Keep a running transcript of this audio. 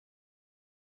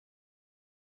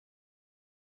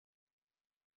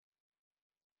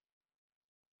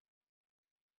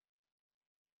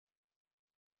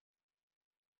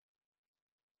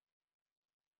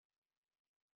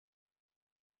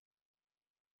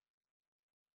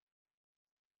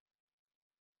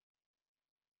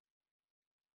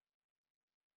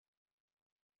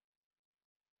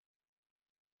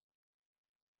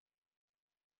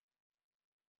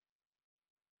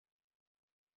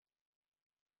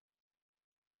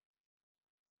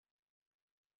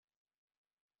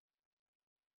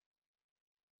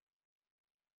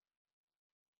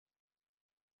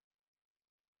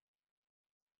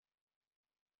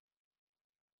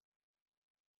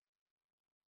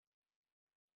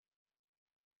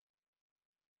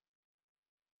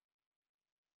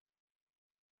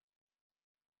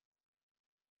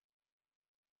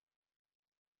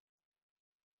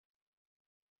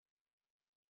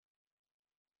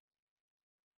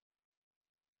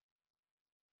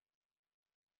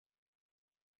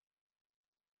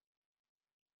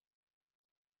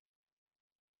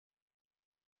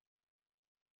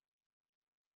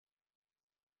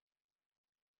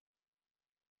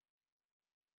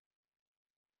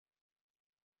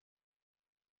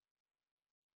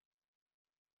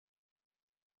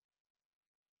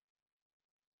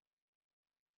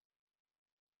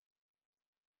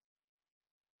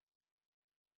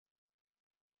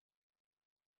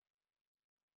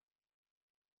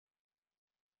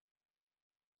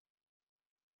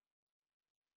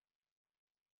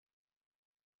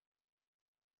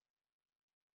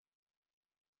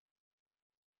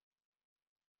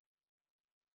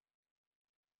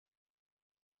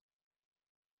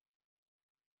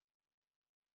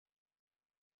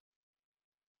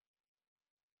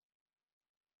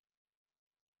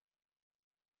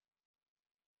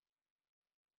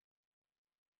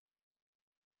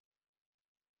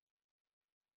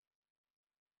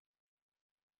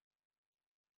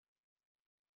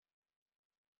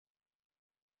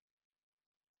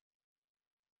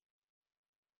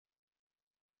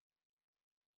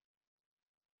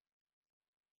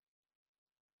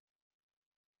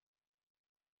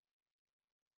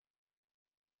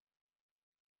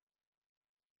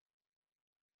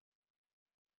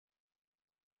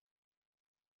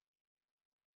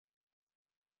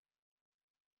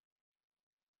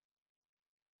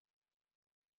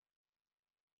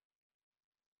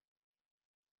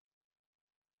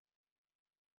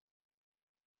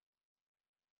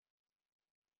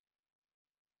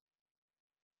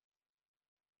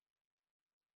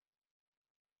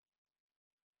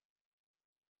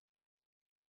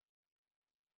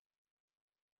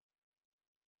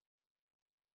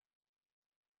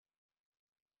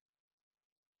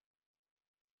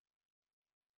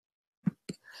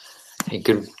Hey,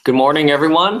 good morning,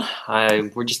 everyone.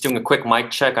 We're just doing a quick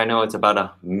mic check. I know it's about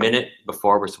a minute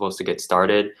before we're supposed to get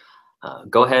started.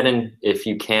 Go ahead and, if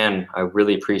you can, I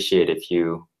really appreciate if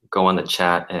you go on the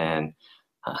chat and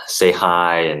say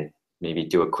hi and maybe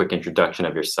do a quick introduction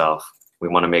of yourself. We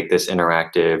want to make this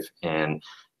interactive and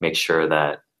make sure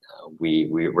that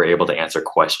we're able to answer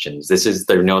questions. This is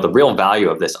the real value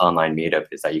of this online meetup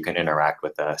is that you can interact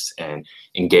with us and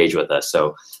engage with us.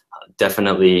 So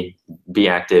definitely be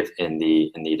active in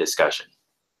the discussion.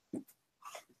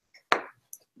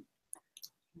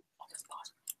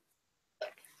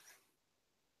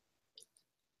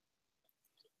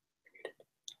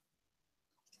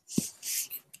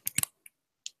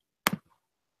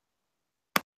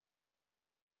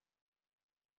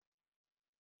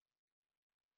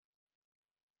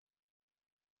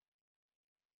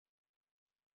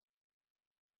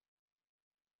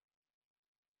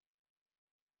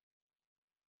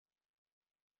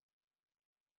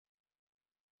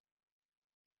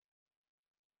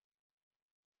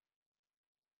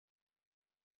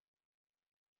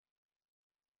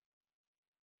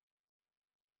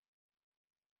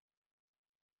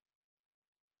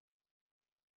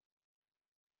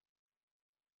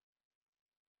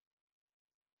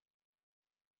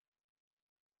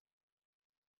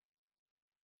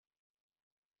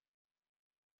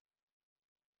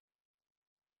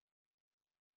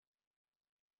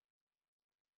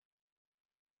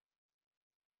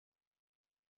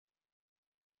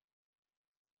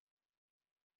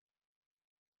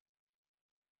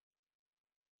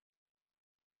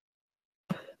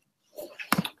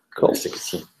 Cool.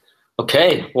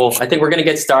 Okay, well, I think we're going to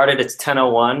get started. It's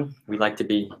 10:01. We like to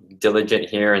be diligent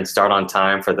here and start on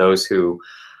time for those who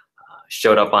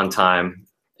showed up on time.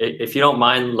 If you don't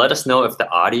mind, let us know if the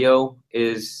audio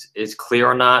is clear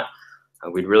or not.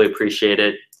 We'd really appreciate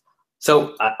it.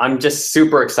 So I'm just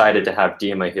super excited to have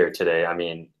Dima here today. I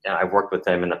mean, I've worked with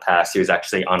him in the past. He was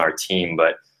actually on our team,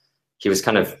 but he was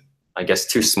kind of, I guess,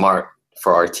 too smart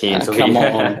for our team. So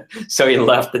he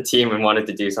left the team and wanted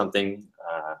to do something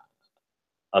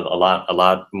a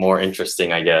lot more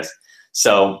interesting, I guess.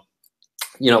 So,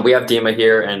 we have Dima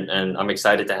here, and I'm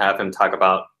excited to have him talk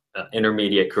about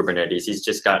intermediate Kubernetes. He's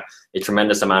just got a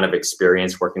tremendous amount of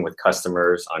experience working with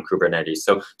customers on Kubernetes.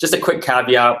 So just a quick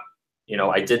caveat,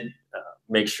 I did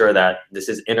make sure that this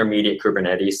is intermediate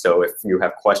Kubernetes. So if you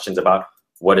have questions about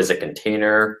what is a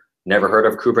container, never heard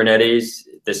of Kubernetes,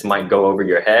 this might go over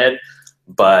your head.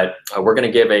 But we're going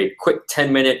to give a quick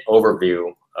 10-minute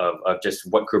overview of just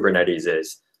what Kubernetes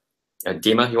is.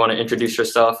 Dima, you want to introduce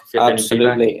yourself? If you have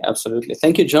Absolutely.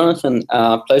 Thank you, Jonathan.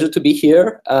 Pleasure to be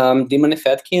here. Dima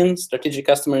Nefedkin, Strategic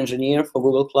Customer Engineer for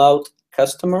Google Cloud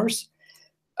customers.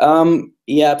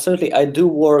 Yeah, absolutely. I do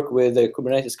work with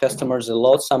Kubernetes customers a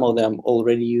lot. Some of them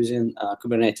already using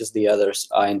Kubernetes. The others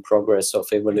are in progress of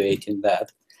evaluating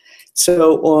that.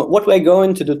 So what we're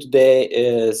going to do today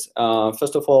is,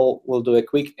 first of all, we'll do a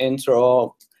quick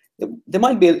intro. There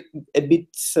might be a bit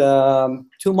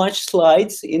too much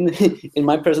slides in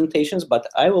my presentations, but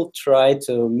I will try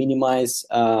to minimize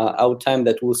our time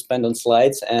that we'll spend on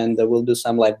slides, and we'll do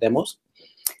some live demos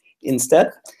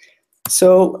instead.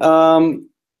 So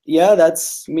yeah,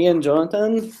 that's me and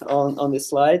Jonathan on this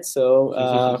slide.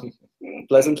 So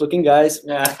pleasant looking guys.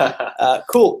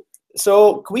 Cool.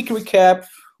 So quick recap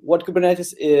what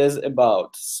Kubernetes is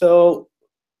about. So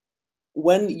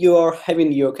when you're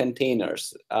having your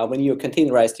containers, when you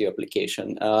containerize your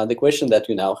application, the question that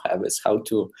you now have is how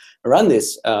to run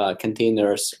these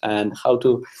containers and how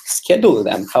to schedule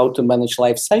them, how to manage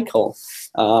life cycle.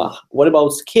 What about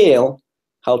scale?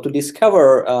 How to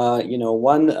discover,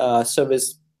 one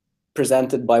service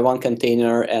presented by one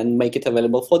container and make it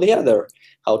available for the other?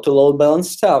 How to load balance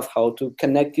stuff? How to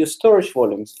connect your storage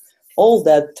volumes? All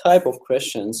that type of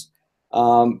questions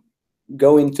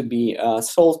going to be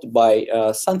solved by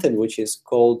something which is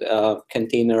called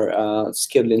container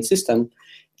scheduling system,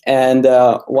 and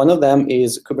one of them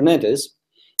is Kubernetes.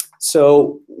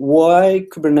 So why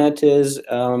Kubernetes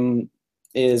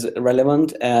is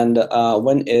relevant and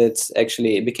when it's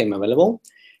actually became available?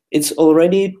 It's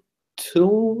already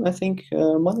more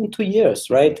than 2 years,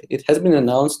 right? It has been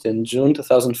announced in June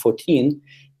 2014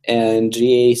 and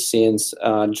GA since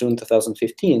June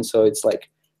 2015. So it's like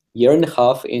year and a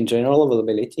half in general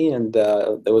availability, and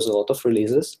there was a lot of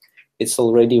releases. It's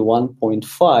already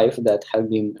 1.5 that have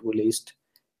been released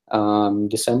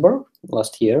December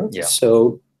last year. Yeah.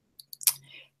 So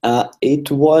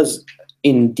it was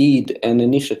indeed an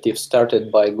initiative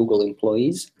started by Google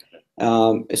employees,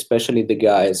 especially the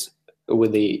guys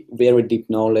with a very deep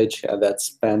knowledge that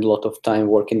spend a lot of time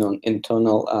working on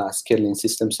internal scheduling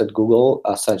systems at Google,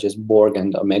 such as Borg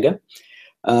and Omega.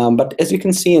 But as you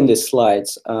can see in these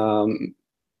slides,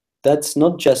 that's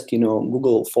not just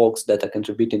Google folks that are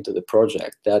contributing to the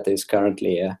project. That is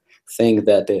currently a thing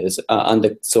that is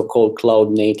under so-called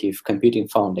Cloud Native Computing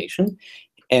Foundation.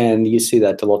 And you see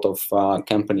that a lot of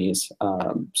companies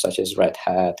such as Red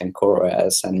Hat and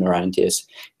CoreOS and Merantis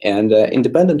and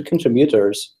independent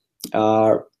contributors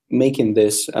are making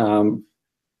this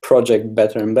project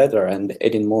better and better and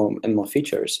adding more and more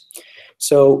features.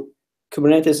 So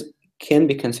Kubernetes can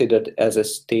be considered as a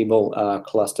stable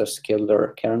cluster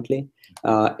scheduler currently.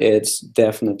 It's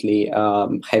definitely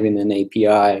having an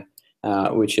API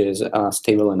which is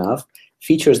stable enough.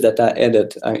 Features that are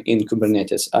added in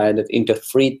Kubernetes are added into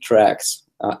 3 tracks,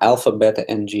 Alpha, Beta,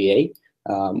 and GA.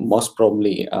 Most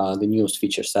probably the newest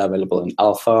features are available in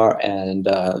Alpha, and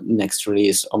next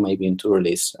release or maybe into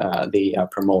release they are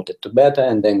promoted to Beta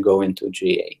and then go into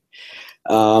GA.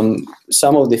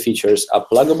 Some of the features are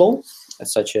pluggable,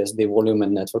 such as the volume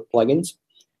and network plugins.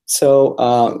 So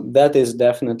that is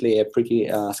definitely a pretty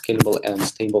scalable and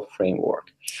stable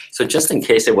framework. So just in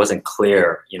case it wasn't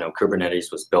clear,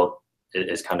 Kubernetes was built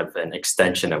is kind of an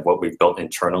extension of what we've built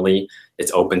internally.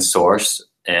 It's open source,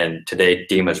 and today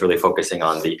Dima is really focusing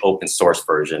on the open source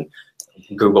version.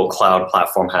 Google Cloud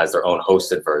Platform has their own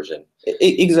hosted version.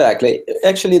 Exactly.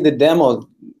 Actually, the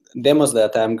demos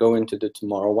that I'm going to do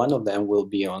tomorrow, one of them will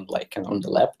be on the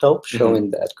laptop,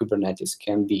 showing that Kubernetes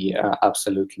can be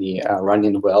absolutely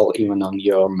running well even on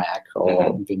your Mac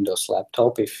or Windows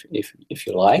laptop if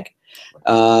you like.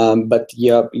 But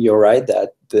yeah, you're right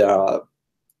that there are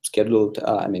scheduled,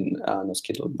 not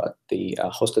scheduled, but the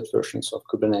hosted versions of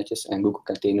Kubernetes, and Google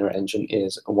Container Engine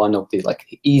is one of the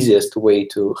easiest way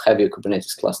to have your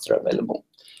Kubernetes cluster available.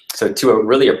 So to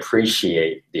really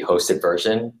appreciate the hosted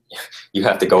version, you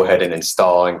have to go ahead and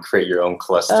install and create your own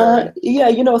cluster. Yeah,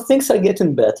 things are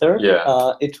getting better.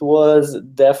 Yeah. It was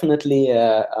definitely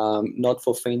not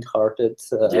for faint-hearted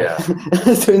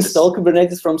to install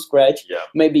Kubernetes from scratch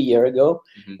maybe a year ago.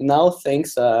 Now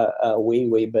things are way,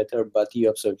 way better, but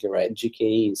you're absolutely right.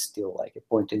 GKE is still like a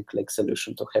point-and-click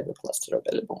solution to have a cluster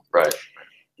available. Right.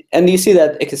 And you see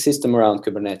that ecosystem around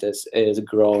Kubernetes is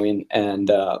growing, and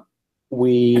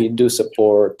we do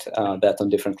support that on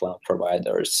different cloud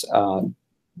providers.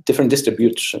 Different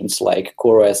distributions like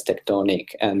CoreOS, Tectonic,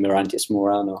 and Merantis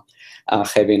Murano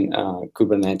having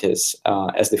Kubernetes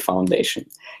as the foundation.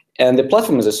 And the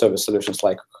platform as a service solutions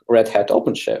like Red Hat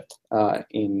OpenShift.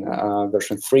 In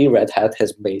version 3, Red Hat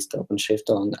has based OpenShift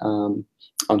on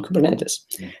Kubernetes.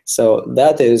 So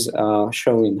that is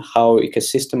showing how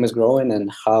ecosystem is growing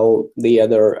and how the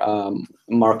other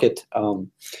market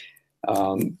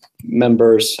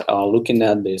members are looking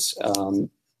at this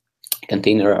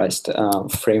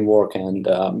containerized framework and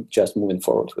just moving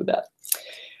forward with that.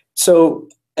 So,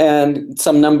 and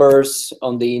some numbers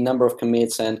on the number of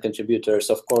commits and contributors.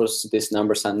 Of course, these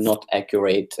numbers are not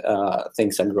accurate.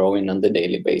 Things are growing on the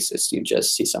daily basis. You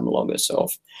just see some logos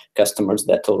of customers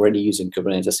that are already using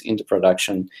Kubernetes into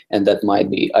production, and that might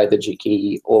be either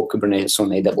GKE or Kubernetes on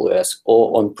AWS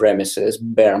or on premises,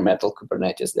 bare metal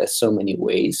Kubernetes. There's so many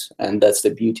ways, and that's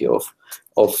the beauty of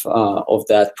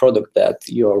that product, that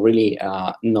you're really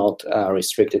not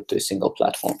restricted to a single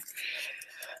platform.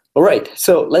 All right,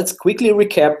 so let's quickly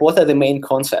recap what are the main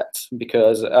concepts,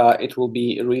 because it will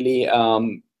be really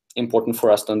important for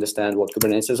us to understand what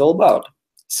Kubernetes is all about.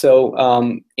 So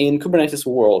in Kubernetes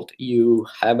world, you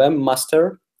have a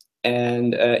master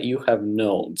and you have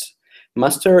nodes.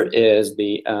 Master is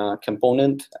the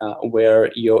component where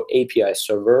your API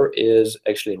server is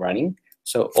actually running.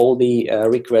 So all the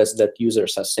requests that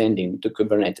users are sending to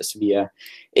Kubernetes via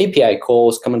API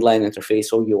calls, command line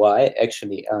interface, or UI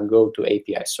actually go to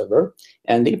API server.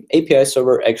 And the API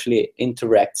server actually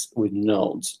interacts with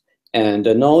nodes. And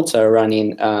the nodes are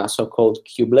running so-called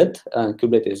kubelet.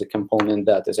 Kubelet is a component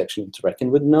that is actually interacting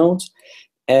with nodes.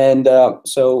 And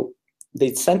so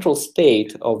the central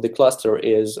state of the cluster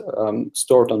is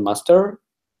stored on master.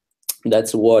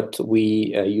 That's what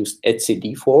we use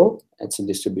etcd for. It's a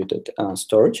distributed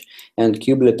storage. And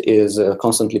kubelet is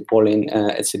constantly polling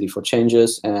etcd for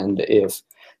changes. And if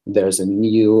there's a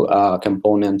new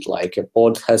component, like a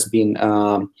pod has been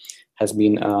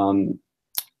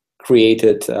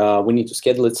created, we need to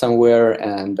schedule it somewhere,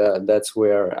 and that's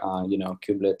where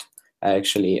kubelet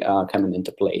actually coming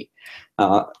into play.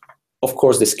 Of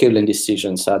course, the scheduling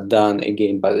decisions are done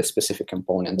again by the specific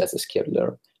component that's a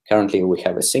scheduler. Currently, we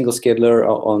have a single scheduler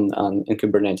in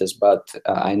Kubernetes, but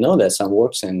I know that some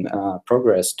works in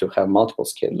progress to have multiple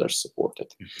schedulers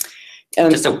supported.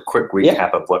 And just a quick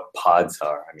recap of what pods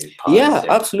are. I mean, pods. Yeah,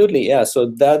 absolutely. Yeah, so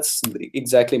that's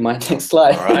exactly my next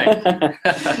slide. All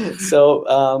right. So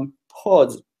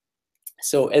pods.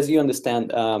 So as you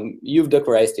understand, you've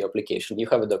Dockerized your application. You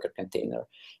have a Docker container.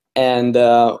 And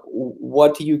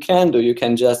what you can do, you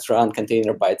can just run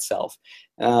container by itself.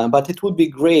 But it would be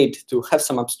great to have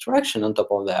some abstraction on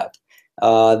top of that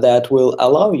that will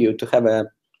allow you to have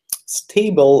a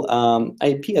stable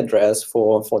IP address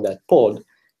for that pod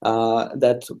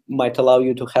that might allow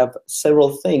you to have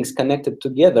several things connected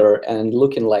together and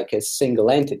looking like a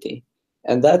single entity.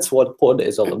 And that's what pod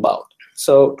is all about.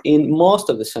 So in most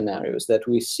of the scenarios that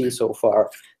we see so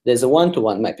far, there's a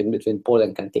one-to-one mapping between pod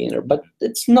and container, but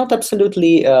it's not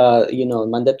absolutely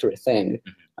mandatory thing.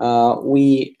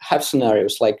 We have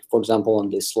scenarios like, for example, on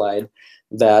this slide,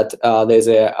 that there's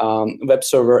a web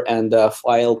server and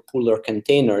file pooler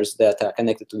containers that are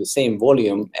connected to the same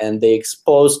volume, and they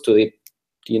expose to the,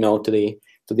 to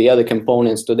the other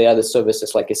components, to the other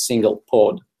services like a single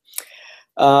pod.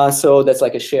 So that's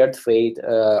like a shared fate,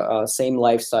 same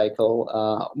life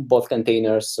cycle. Both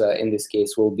containers, in this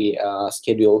case, will be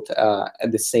scheduled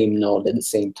at the same node at the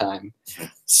same time.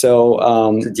 So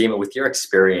Dima, with your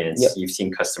experience, yep. You've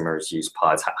seen customers use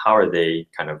pods. How are they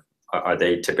are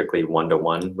they typically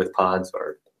one-to-one with pods,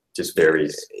 or just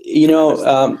varies?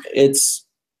 It's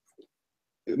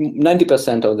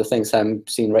 90% of the things I'm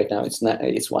seeing right now,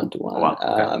 it's one-to-one. Oh, wow.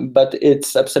 Okay. But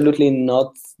it's absolutely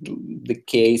not the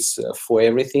case for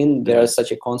everything. There's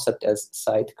such a concept as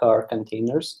sidecar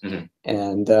containers.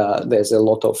 And there's a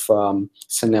lot of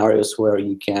scenarios where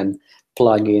you can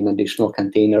plug in additional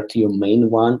container to your main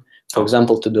one. For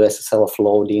example, to do SSL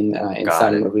offloading in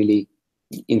some really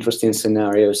interesting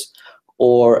scenarios.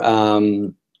 Or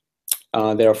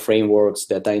there are frameworks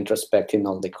that are introspecting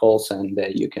all the calls, and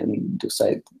you can do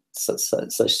such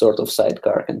sort of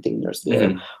sidecar containers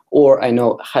there. Or I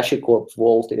know HashiCorp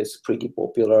Vault is pretty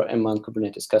popular among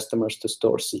Kubernetes customers to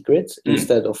store secrets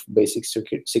instead of basic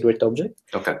secret object.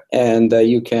 Okay. And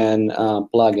you can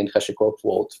plug in HashiCorp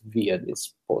Vault via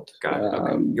this pod. Got it.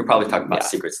 Okay. You'll probably talk about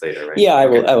secrets later, right? Yeah, I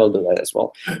will do that as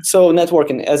well. So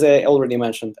networking, as I already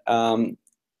mentioned,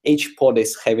 each pod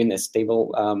is having a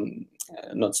stable,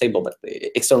 not stable, but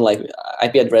external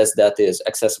IP address that is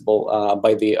accessible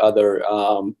by the other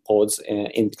pods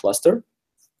in the cluster.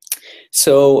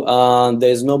 So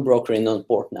there's no brokering on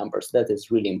port numbers. That is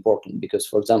really important because,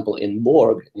 for example, in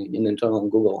Borg, in internal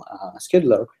Google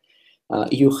scheduler,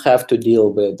 you have to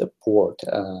deal with the port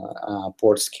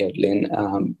scheduling.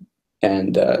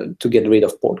 And to get rid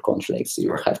of port conflicts,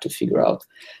 you have to figure out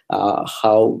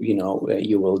how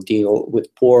you will deal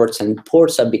with ports, and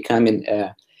ports are becoming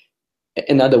a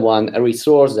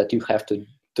resource that you have to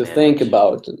think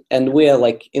about. And we are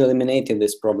like eliminating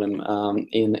this problem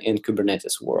in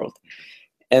Kubernetes world.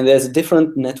 And there's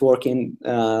different networking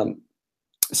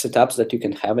setups that you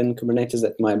can have in Kubernetes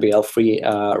that might be L3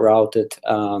 routed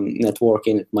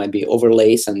networking. It might be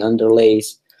overlays and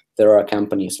underlays. There are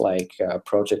companies like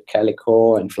Project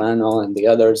Calico and Flannel and the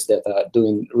others that are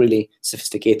doing really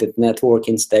sophisticated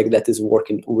networking stack that is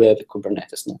working with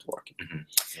Kubernetes networking.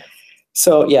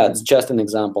 So yeah, it's just an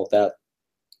example that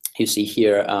you see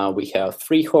here. We have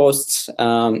 3 hosts in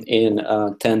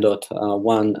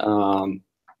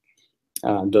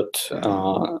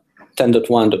 10.1.1.1.0,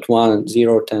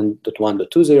 10.1.20, and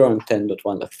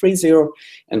 10.1.30,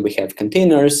 and we have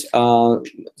containers,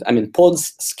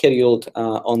 pods scheduled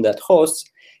on that host,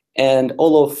 and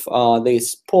all of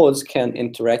these pods can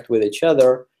interact with each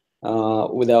other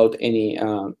without any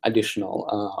additional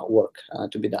work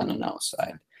to be done on our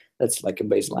side. That's like a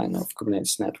baseline of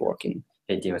Kubernetes networking.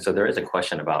 Hey, Dima, so there is a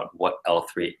question about what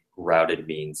L3 routed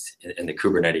means in the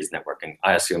Kubernetes networking.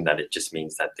 I assume that it just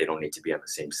means that they don't need to be on the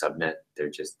same subnet. They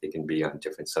can be on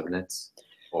different subnets,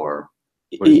 or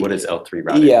what is L3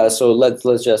 routed? Yeah, so let's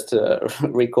just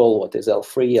recall what is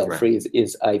L3. L3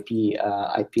 is IP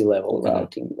level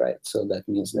routing, right? So that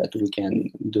means that we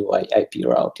can do IP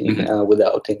routing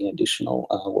without any additional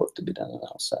work to be done on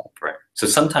our side. Right. So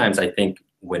sometimes I think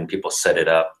when people set it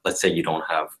up, let's say you don't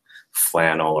have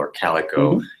Flannel or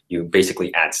Calico, you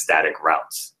basically add static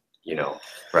routes,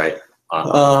 right,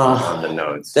 on the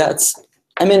nodes.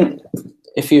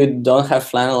 If you don't have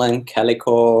Flannel and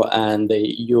Calico and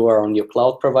you are on your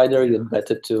cloud provider, you'd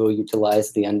better to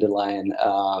utilize the underlying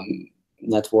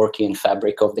networking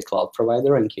fabric of the cloud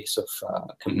provider. In case of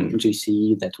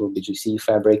GCE, that will be GCE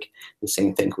fabric. The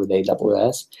same thing with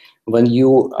AWS. When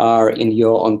you are in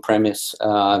your on-premise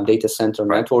data center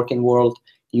networking world,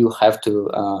 you have to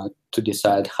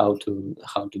decide how to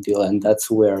deal, and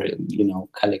that's where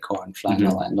Calico and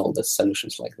Flannel and all the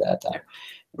solutions like that are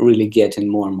really getting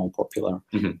more and more popular.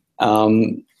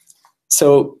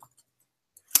 So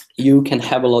you can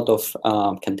have a lot of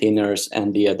containers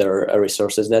and the other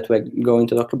resources that we're going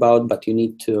to talk about, but you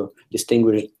need to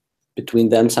distinguish between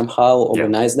them somehow,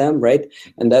 organize them, right?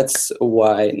 And that's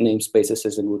why namespaces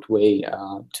is a good way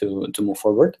to move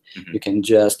forward. You can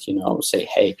just, say,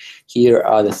 hey, here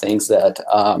are the things that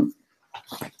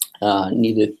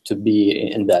needed to be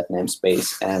in that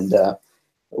namespace. And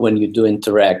when you do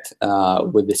interact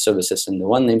with the services in the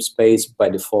one namespace, by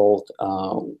default,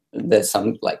 there's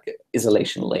some like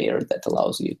isolation layer that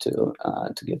allows you to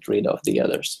get rid of the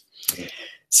others.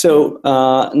 So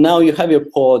now you have your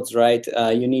pods, right?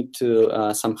 You need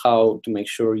to somehow to make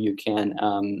sure you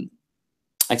can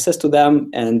access to them,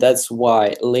 and that's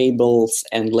why labels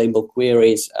and label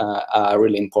queries are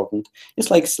really important.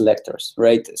 It's like selectors,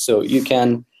 right? So you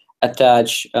can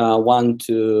attach one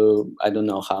to, I don't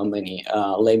know how many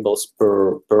labels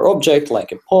per object,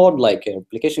 like a pod, like an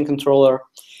application controller,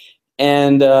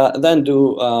 and then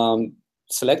do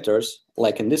selectors,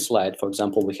 like in this slide, for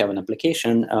example, we have an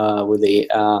application with the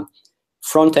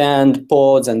front-end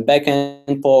pods and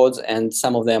back-end pods, and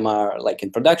some of them are like in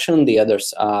production, the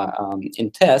others are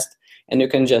in test, and you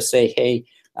can just say, hey,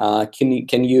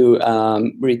 can you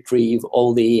retrieve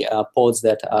all the pods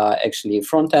that are actually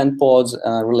front-end pods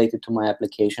related to my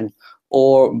application,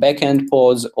 or back-end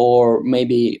pods, or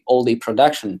maybe all the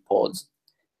production pods.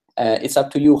 It's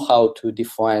up to you how to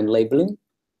define labeling.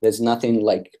 There's nothing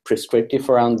like prescriptive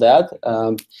around that.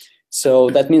 So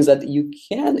that means that you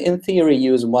can, in theory,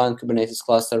 use one Kubernetes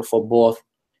cluster for both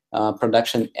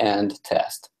production and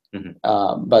test.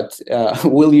 But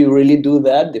will you really do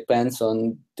that? Depends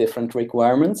on different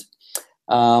requirements.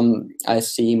 I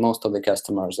see most of the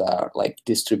customers are like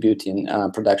distributing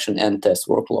production and test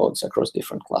workloads across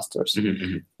different clusters,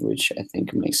 which I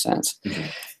think makes sense.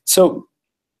 So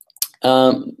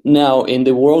now in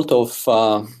the world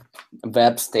of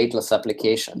web stateless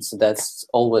applications, that's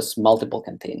always multiple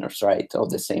containers, right, of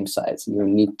the same size. You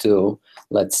need to,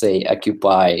 let's say,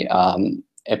 occupy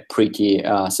a pretty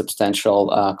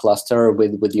substantial cluster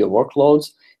with your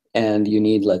workloads, and you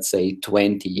need, let's say,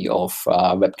 20 of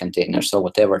web containers, or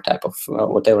whatever type of,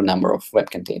 whatever number of web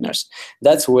containers.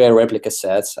 That's where replica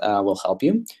sets will help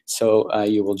you. So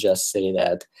you will just say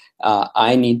that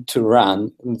I need to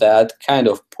run that kind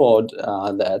of pod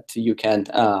that you can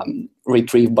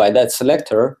retrieve by that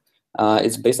selector.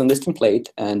 It's based on this template,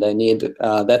 and I need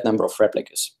that number of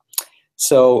replicas.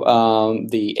 So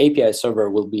the API server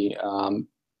will be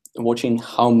watching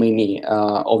how many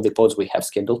of the pods we have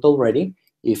scheduled already.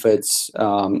 If it's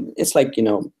like,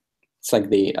 it's like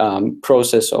the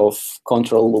process of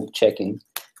control loop checking.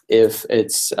 If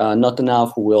it's not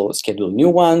enough, we'll schedule new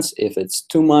ones. If it's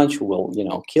too much,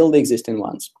 we'll kill the existing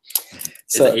ones.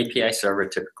 So, is the API server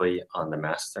typically on the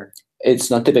master?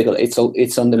 It's not typical. It's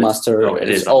on the master. Oh,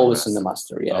 it's always on the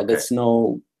master. Yeah, okay. There's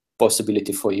no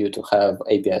possibility for you to have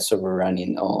API server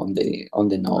running on the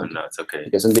node. Oh, no, it's okay.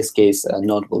 Because in this case, a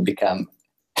node will become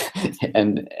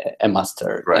a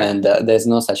master, right. And there's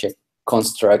no such a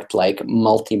construct like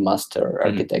multi-master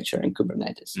architecture in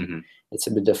Kubernetes. It's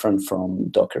a bit different from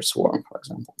Docker Swarm, for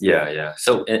example. Yeah.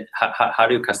 So how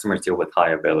do customers deal with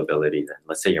high availability then?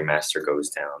 Let's say your master goes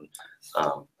down.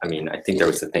 I mean, I think there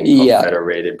was a thing called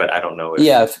federated, but I don't know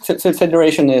if...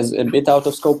 Federation is a bit out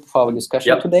of scope for our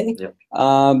discussion today.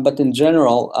 But in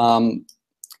general,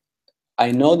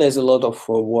 I know there's a lot of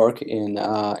work in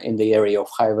the area of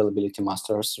high availability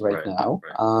masters right now.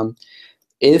 Right.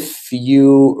 If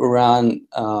you run,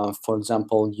 for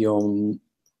example, your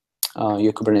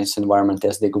Kubernetes environment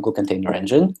as the Google Container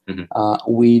Engine,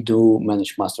 we do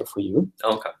manage master for you.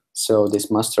 Okay. So this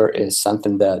master is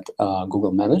something that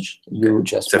Google managed. You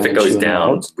just so if it goes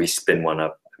down, we spin one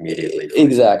up immediately.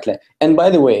 Exactly. And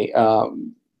by the way,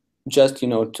 just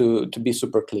to be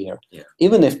super clear,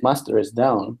 even if master is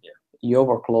down, your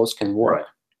workloads can work.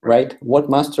 Right? What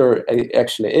master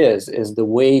actually is the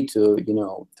way to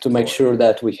to make sure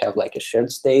that we have like a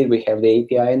shared state, we have the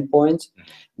API endpoints,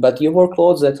 but your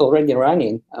workloads that's already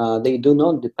running, they do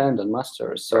not depend on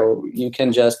master. So you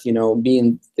can just be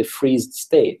in the freeze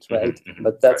state, right?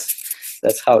 But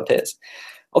that's how it is.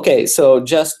 Okay, so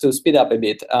just to speed up a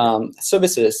bit,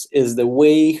 services is the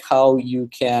way how you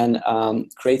can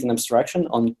create an abstraction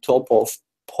on top of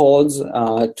pods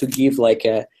to give like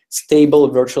a stable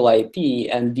virtual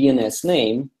IP and DNS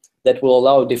name that will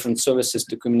allow different services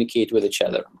to communicate with each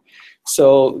other.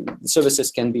 So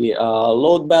services can be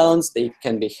load balanced, they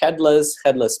can be headless.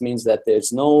 Headless means that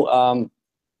there's no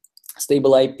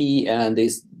stable IP, and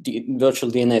this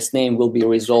virtual DNS name will be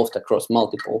resolved across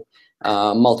multiple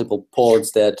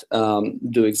pods that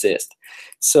do exist.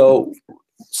 So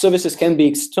Services can be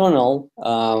external.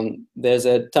 There's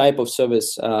a type of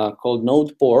service called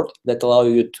node port that allow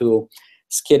you to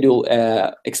schedule,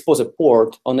 expose a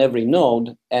port on every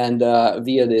node, and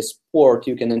via this port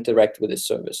you can interact with the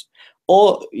service.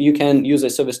 Or you can use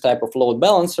a service type of load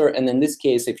balancer, and in this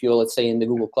case, if you're, let's say, in the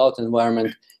Google Cloud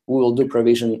environment, we will do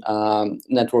provision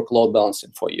network load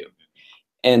balancing for you.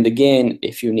 And again,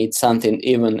 if you need something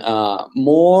even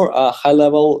more high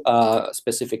level,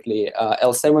 specifically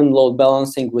L7 load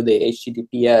balancing with the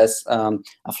HTTPS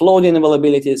offloading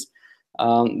availabilities,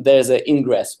 there's an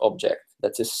ingress object.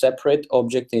 That's a separate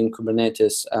object in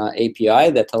Kubernetes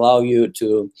API that allow you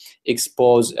to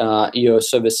expose your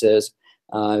services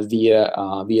via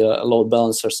load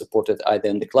balancer supported either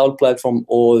in the cloud platform,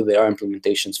 or there are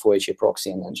implementations for HA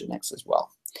proxy and Nginx as well.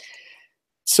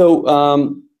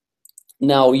 So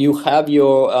now you have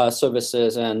your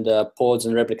services and pods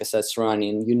and replica sets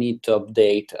running. You need to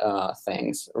update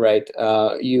things, right?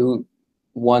 You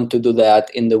want to do that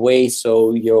in the way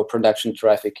so your production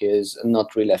traffic is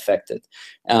not really affected.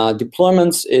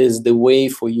 Deployments is the way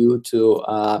for you to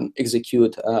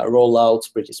execute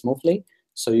rollouts pretty smoothly.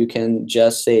 So you can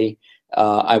just say,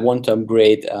 I want to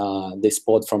upgrade this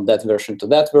pod from that version to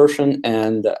that version,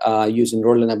 and using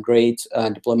rolling upgrades,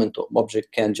 deployment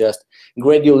object can just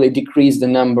gradually decrease the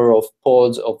number of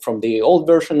pods from the old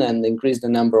version and increase the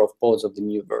number of pods of the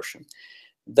new version.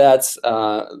 That's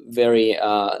very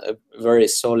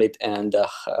solid and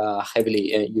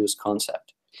heavily used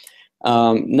concept.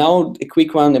 Now a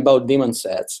quick one about daemon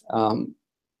sets.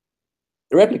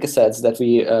 Replica sets that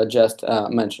we just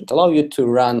mentioned allow you to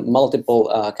run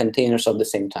multiple containers at the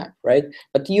same time, right?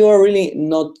 But you are really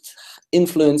not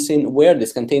influencing where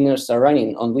these containers are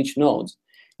running on which nodes.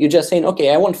 You're just saying,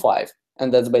 okay, I want 5,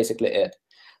 and that's basically it.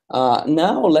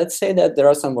 Now, let's say that there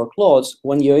are some workloads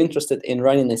when you're interested in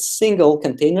running a single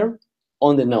container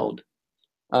on the node.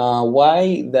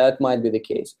 Why that might be the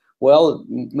case? Well,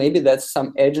 maybe that's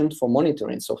some agent for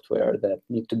monitoring software that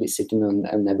need to be sitting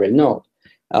on every node.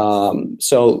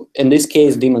 So in this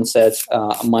case, daemon sets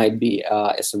might be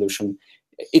a solution.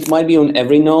 It might be on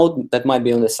every node. That might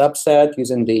be on the subset.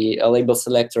 Using the label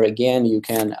selector again, you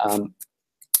can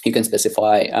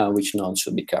specify which nodes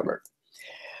should be covered.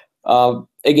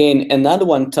 Again, another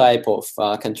one type of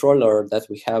controller that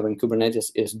we have in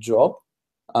Kubernetes is job.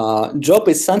 Job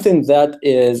is something that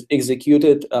is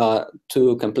executed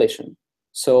to completion.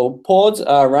 So pods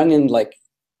are running like,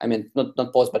 I mean,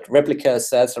 not pods, but replica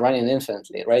sets are running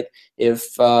infinitely, right?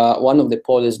 If one of the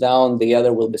pod is down, the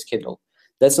other will be scheduled.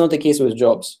 That's not the case with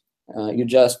jobs. You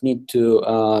just need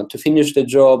to finish the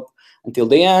job until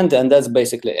the end, and that's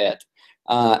basically it.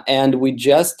 And we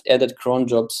just added cron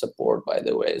job support, by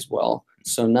the way, as well.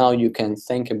 So now you can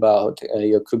think about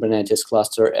your Kubernetes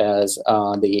cluster as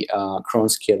the cron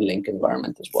scheduling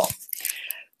environment as well.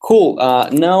 Cool.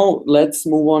 Now let's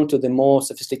move on to the more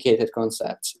sophisticated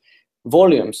concepts.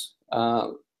 Volumes.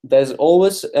 There's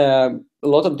always a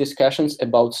lot of discussions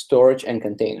about storage and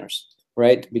containers,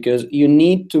 right? Because you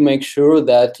need to make sure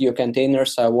that your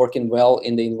containers are working well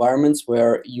in the environments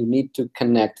where you need to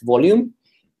connect volume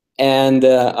and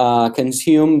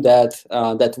consume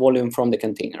that volume from the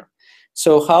container.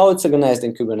 So how it's organized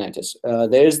in Kubernetes?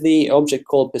 There's the object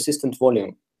called persistent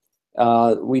volume.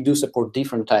 We do support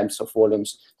different types of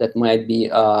volumes that might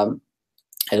be,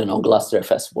 I don't know,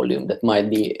 GlusterFS volume, that might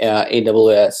be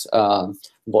AWS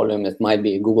volume, that might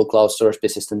be Google Cloud Storage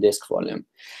persistent disk volume.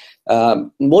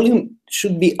 Volume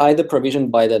should be either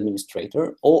provisioned by the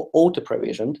administrator or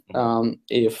auto-provisioned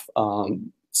if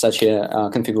such a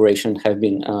configuration have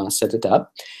been set it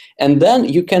up. And then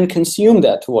you can consume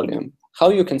that volume. How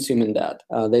are you consuming that?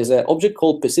 There's an object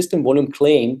called persistent volume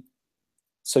claim.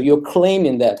 So you're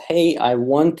claiming that, hey, I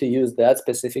want to use that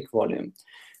specific volume.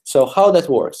 So how that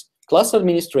works? Cluster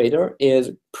administrator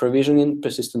is provisioning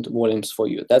persistent volumes for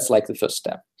you. That's like the first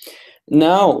step.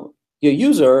 Now, your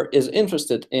user is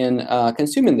interested in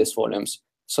consuming these volumes.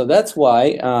 So that's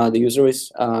why the user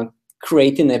is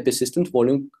creating a persistent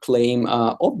volume claim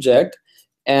object,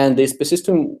 and this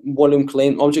persistent volume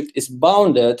claim object is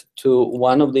bounded to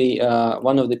one of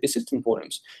the persistent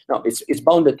volumes. No, it's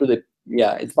bounded to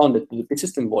the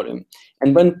persistent volume.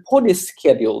 And when pod is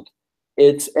scheduled,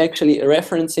 it's actually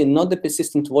referencing not the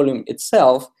persistent volume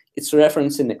itself, it's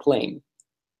referencing a claim.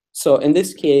 So in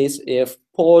this case, if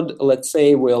pod, let's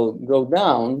say, will go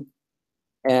down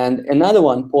and another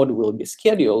one pod will be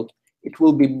scheduled, it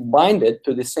will be binded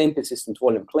to the same persistent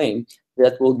volume claim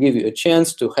that will give you a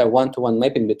chance to have one-to-one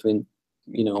mapping between,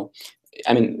 you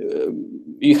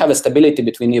have a stability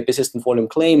between your persistent volume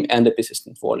claim and the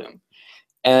persistent volume.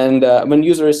 And when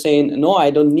user is saying, no,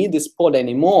 I don't need this pod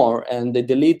anymore, and the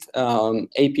delete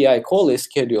API call is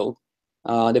scheduled,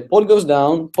 the pod goes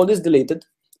down, pod is deleted,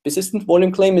 persistent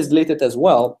volume claim is deleted as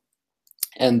well,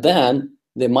 and then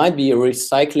there might be a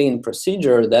recycling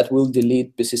procedure that will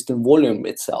delete persistent volume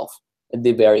itself at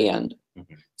the very end.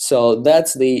 So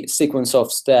that's the sequence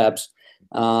of steps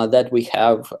that we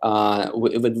have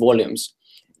with volumes.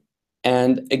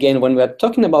 And again, when we're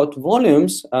talking about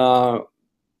volumes,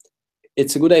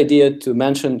 it's a good idea to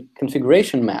mention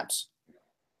configuration maps.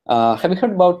 Have you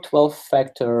heard about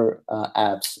 12-factor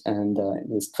apps and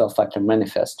this 12-factor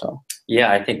manifesto?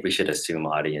 Yeah, I think we should assume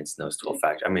audience knows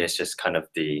 12-factor. I mean, it's just kind of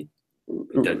the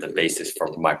basis for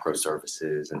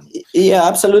microservices. And yeah,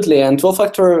 absolutely. And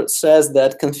 12-factor says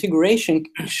that configuration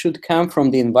should come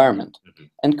from the environment.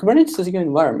 And Kubernetes is your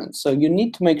environment. So you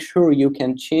need to make sure you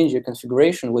can change your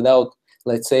configuration without,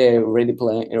 let's say,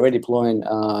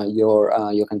 redeploying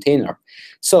your container.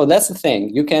 So that's the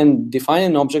thing. You can define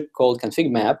an object called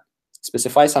ConfigMap,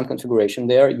 specify some configuration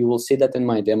there. You will see that in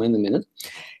my demo in a minute.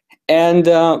 And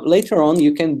later on,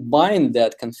 you can bind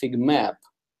that config map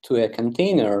to a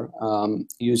container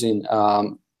using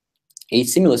a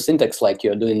similar syntax like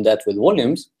you're doing that with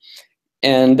volumes,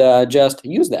 and just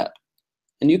use that.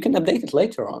 And you can update it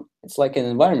later on. It's like an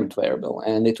environment variable,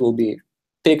 and it will be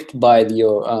picked by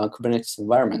your Kubernetes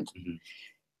environment.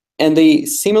 And the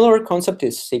similar concept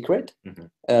is secret.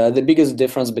 The biggest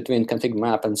difference between config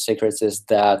map and secrets is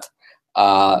that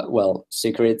well,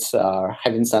 secrets are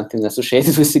having something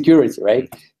associated with security,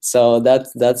 right? So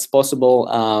that's possible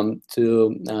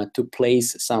to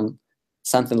place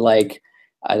something like,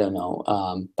 I don't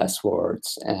know,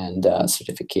 passwords and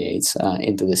certificates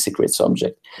into the secrets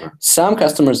object. Some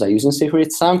customers are using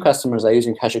secrets. Some customers are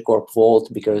using HashiCorp Vault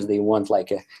because they want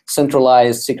like a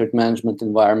centralized secret management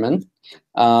environment.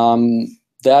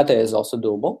 That is also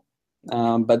doable,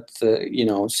 but you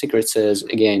know, secrets is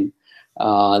again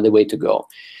the way to go.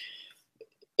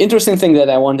 Interesting thing that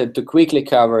I wanted to quickly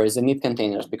cover is the init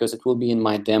containers, because it will be in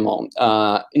my demo.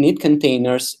 Init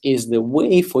containers is the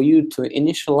way for you to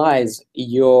initialize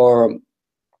your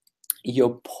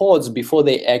pods before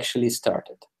they actually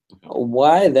started.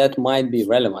 Why that might be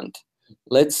relevant?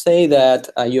 Let's say that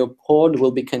your pod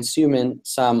will be consuming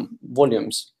some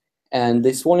volumes, and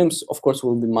these volumes, of course,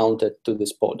 will be mounted to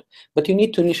this pod. But you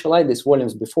need to initialize these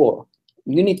volumes before.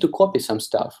 You need to copy some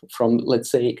stuff from, let's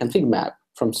say, ConfigMap,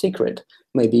 from secret,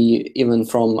 maybe even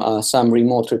from some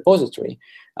remote repository.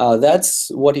 That's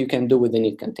what you can do with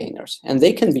init containers. And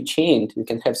they can be chained. You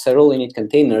can have several init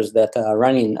containers that are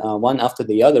running one after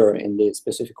the other in the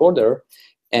specific order.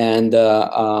 And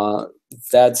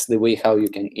that's the way how you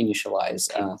can initialize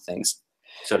things.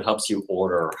 So it helps you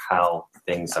order how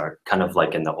things are, kind of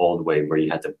like in the old way where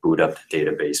you had to boot up the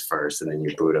database first and then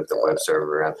you boot up the web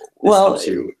server. Well,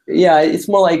 yeah, it's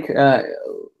more like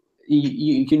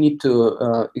you need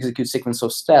to execute sequence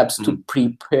of steps to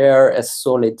prepare a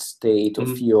solid state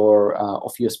of your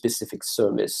specific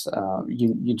service.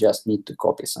 You just need to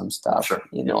copy some stuff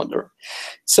in order.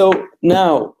 So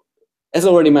now, as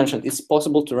already mentioned, it's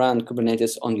possible to run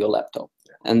Kubernetes on your laptop,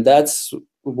 and that's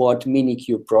what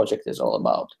Minikube project is all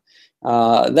about.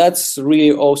 That's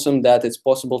really awesome that it's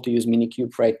possible to use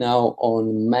Minikube right now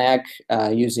on Mac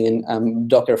using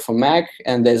Docker for Mac,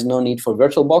 and there's no need for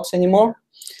VirtualBox anymore.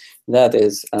 That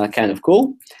is kind of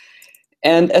cool.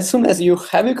 And as soon as you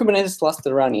have your Kubernetes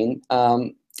cluster running,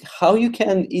 how you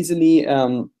can easily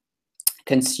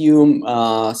consume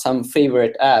some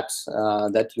favorite apps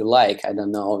that you like. I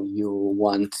don't know, you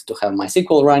want to have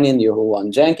MySQL running, you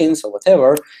want Jenkins or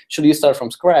whatever. Should you start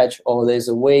from scratch, or there's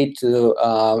a way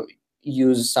to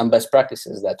use some best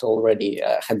practices that already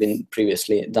have been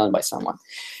previously done by someone?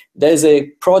 There's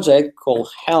a project called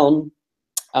Helm.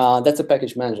 That's a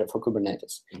package manager for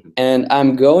Kubernetes. And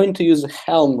I'm going to use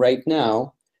Helm right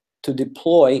now to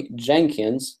deploy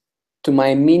Jenkins to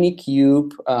my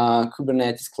Minikube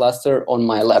Kubernetes cluster on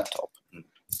my laptop.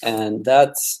 And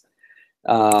that's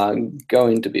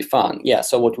going to be fun. Yeah,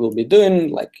 so what we'll be doing,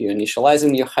 like you're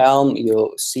initializing your Helm,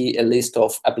 you'll see a list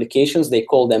of applications. They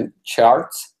call them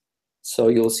charts. So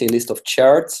you'll see a list of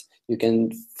charts. You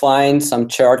can find some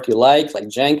chart you like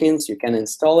Jenkins, you can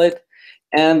install it.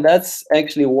 And that's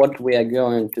actually what we are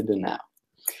going to do now.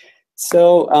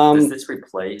 So does this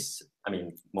replace, I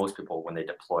mean, most people, when they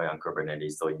deploy on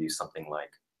Kubernetes, they'll use something like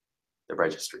the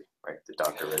registry, right? The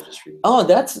Docker registry. Oh,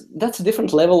 that's a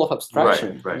different level of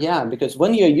abstraction. Right. Yeah, because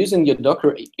when you're using your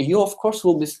Docker, you of course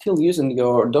will be still using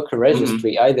your Docker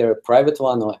registry, either a private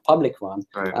one or a public one.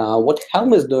 What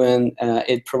Helm is doing,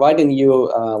 it's providing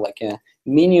you like a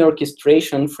mini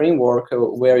orchestration framework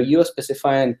where you're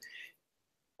specifying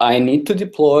I need to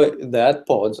deploy that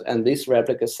pods and these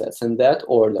replica sets in that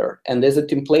order. And there's a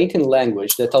templating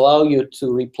language that allow you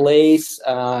to replace,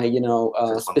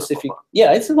 specific.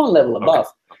 Yeah, it's one level above.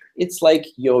 It's like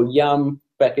your YAM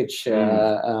package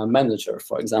manager,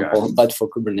 for example, but for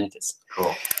Kubernetes.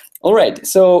 Cool. All right.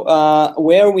 So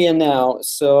where we are now.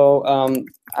 So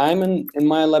I'm in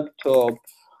my laptop.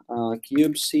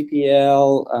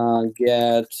 kubectl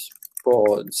get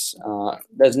pods.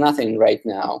 There's nothing right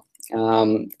now.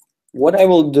 What I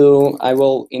will do, I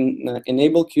will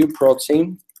enable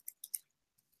kubeproxy,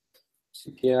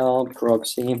 ctl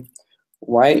proxy.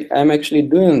 Why I'm actually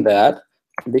doing that?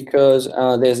 Because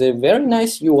there's a very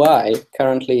nice UI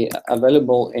currently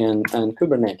available in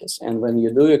Kubernetes. And when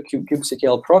you do a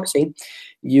kubectl proxy,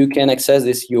 you can access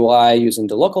this UI using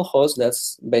the local host.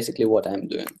 That's basically what I'm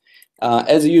doing.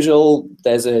 As usual,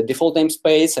 there's a default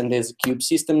namespace and there's a kube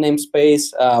system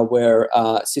namespace where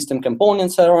system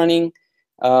components are running,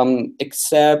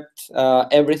 except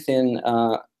everything,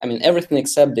 everything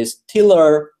except this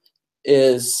tiller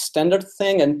is standard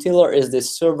thing, and tiller is the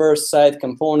server-side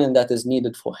component that is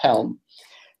needed for Helm.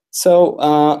 So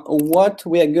what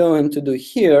we are going to do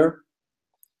here,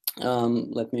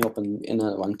 let me open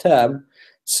another one tab.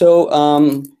 So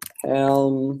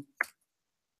Helm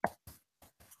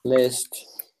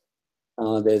list,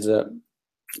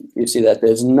 you see that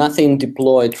there's nothing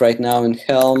deployed right now in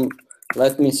Helm.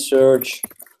 Let me search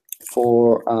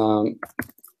for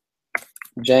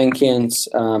Jenkins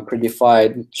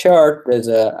predefined chart. There's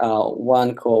a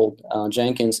one called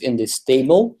Jenkins in this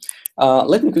table.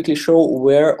 Let me quickly show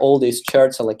where all these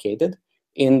charts are located.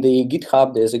 In the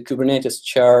GitHub, there's a Kubernetes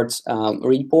charts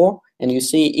repo, and you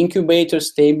see incubator,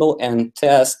 stable, and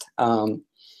test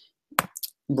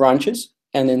branches.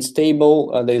 And in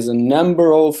stable, there's a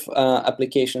number of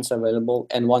applications available,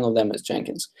 and one of them is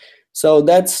Jenkins. So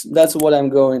that's what I'm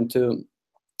going to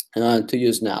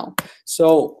use now.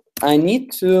 So I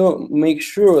need to make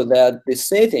sure that the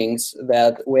settings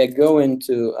that we're going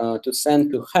to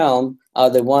send to Helm are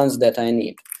the ones that I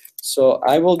need. So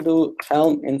I will do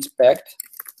Helm inspect.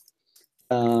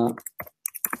 I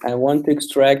want to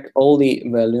extract all the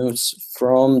values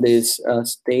from this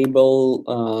stable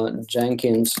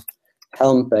Jenkins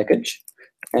Helm package,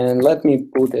 and let me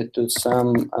put it to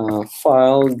some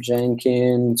file,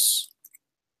 Jenkins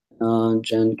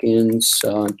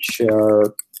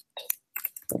chart,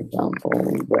 for example,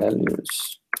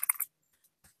 values,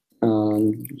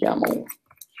 YAML.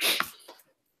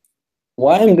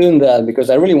 Why I'm doing that? Because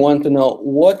I really want to know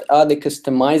what are the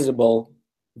customizable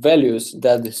values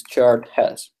that this chart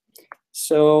has.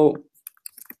 So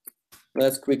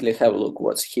let's quickly have a look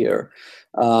what's here.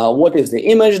 What is the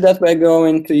image that we're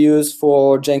going to use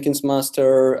for Jenkins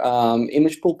master,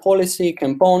 image pool policy,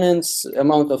 components,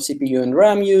 amount of CPU and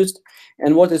RAM used.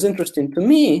 And what is interesting to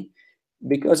me,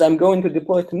 because I'm going to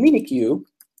deploy to Minikube,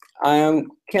 I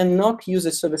cannot use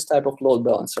a service type of load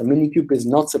balancer. Minikube is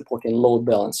not supporting load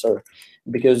balancer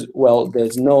because, well,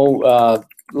 there's no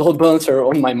load balancer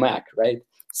on my Mac, right?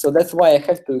 So that's why I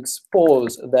have to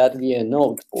expose that via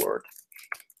node port.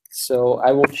 So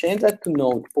I will change that to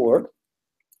node port.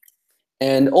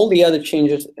 And all the other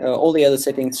changes, all the other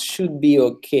settings should be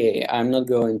okay. I'm not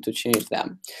going to change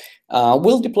them.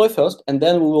 We'll deploy first, and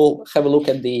then we will have a look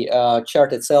at the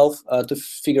chart itself to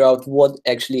figure out what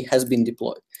actually has been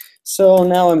deployed. So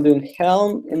now I'm doing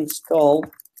Helm install.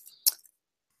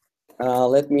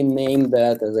 Let me name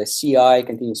that as a CI,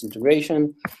 continuous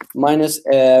integration,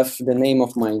 -f, the name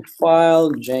of my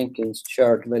file, Jenkins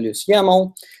chart values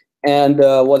YAML. And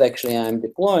what actually I'm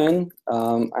deploying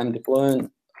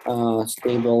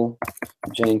stable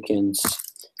Jenkins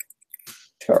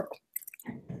chart.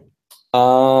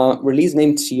 Release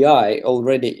named CI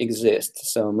already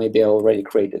exists, so maybe I already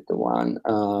created the one.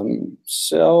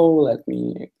 So let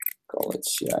me call it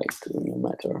CI too, no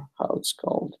matter how it's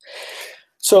called.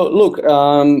 So look,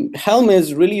 Helm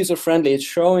is really user-friendly. It's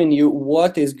showing you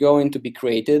what is going to be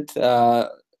created.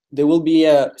 There will be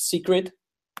a secret.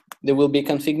 There will be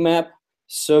ConfigMap,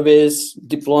 service,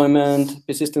 deployment,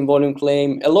 persistent volume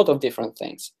claim, a lot of different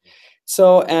things.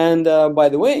 So, and by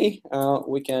the way,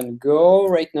 we can go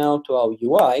right now to our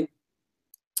UI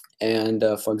and,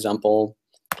 for example,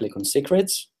 click on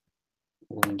secrets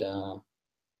and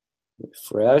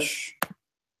refresh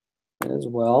as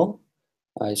well.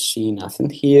 I see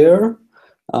nothing here.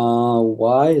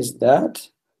 Why is that?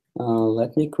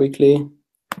 Let me quickly.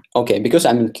 Okay, because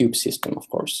I'm in Kube system, of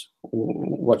course.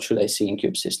 What should I see in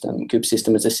Kube system? Kube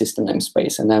system is a system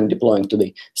namespace, and I'm deploying to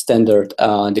the standard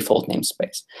default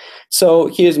namespace. So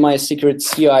here's my secret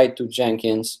CI to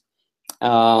Jenkins.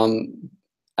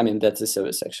 I I mean, that's the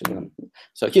service section.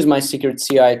 So here's my secret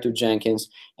CI to Jenkins,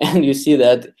 and you see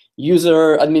that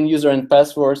admin user and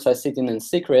passwords are sitting in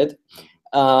secret.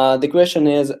 The question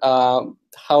is,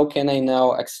 how can I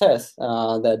now access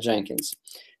that Jenkins?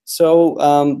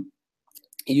 So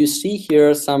you see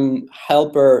here some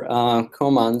helper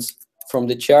commands from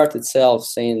the chart itself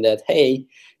saying that, hey,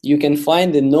 you can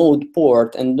find the node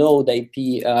port and node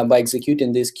IP by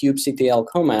executing these kubectl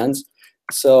commands.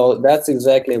 So that's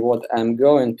exactly what I'm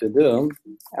going to do.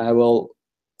 I will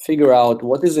figure out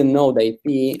what is the node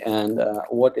IP and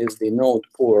what is the node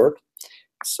port.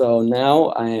 So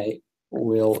now I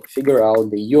will figure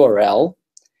out the URL.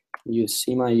 You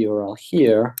see my URL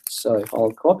here. So if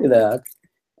I'll copy that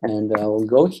and I will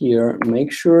go here,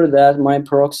 make sure that my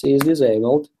proxy is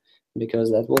disabled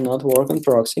because that will not work on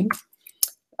proxy.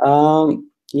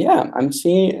 Yeah, I'm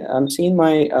seeing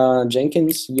my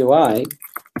Jenkins UI,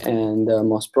 and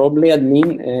most probably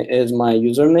admin is my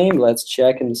username. Let's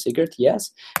check in the secret.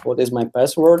 Yes. What is my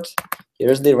password?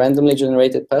 Here's the randomly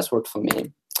generated password for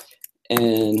me,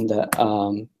 and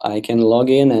I can log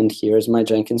in, and here's my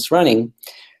Jenkins running.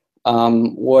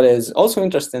 What is also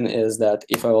interesting is that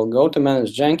if I will go to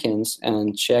manage Jenkins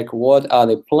and check what are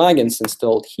the plugins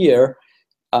installed here,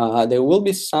 there will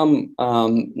be some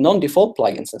non-default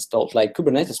plugins installed, like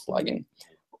Kubernetes plugin.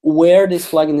 Where this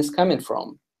plugin is coming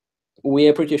from, we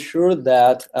are pretty sure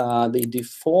that the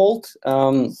default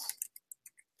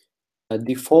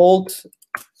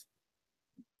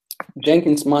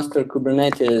Jenkins master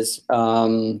Kubernetes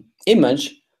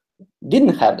image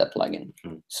didn't have that plugin.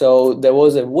 So there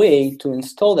was a way to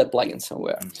install that plugin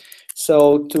somewhere.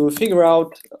 So to figure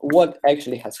out what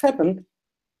actually has happened,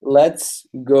 let's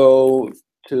go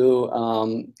to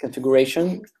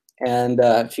configuration and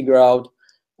figure out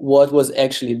what was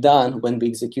actually done when we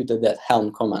executed that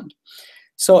Helm command.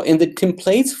 So in the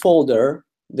templates folder,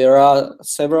 there are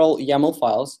several YAML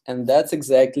files, and that's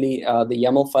exactly the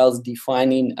YAML files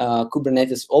defining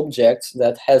Kubernetes objects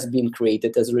that has been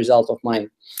created as a result of my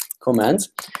commands.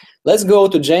 Let's go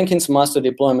to Jenkins master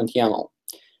deployment YAML.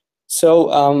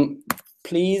 So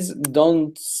please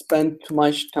don't spend too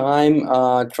much time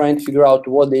trying to figure out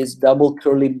what these double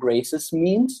curly braces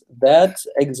means. That's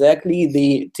exactly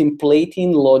the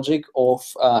templating logic of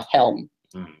Helm.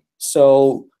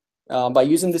 So by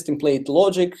using this template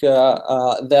logic,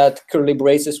 that curly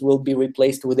braces will be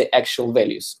replaced with the actual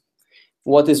values.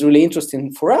 What is really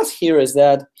interesting for us here is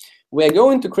that we're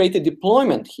going to create a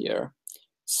deployment here.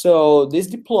 So this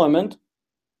deployment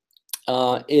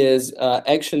is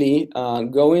actually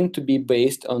going to be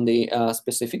based on the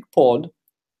specific pod.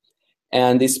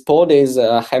 And this pod is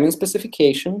having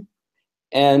specification.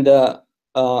 And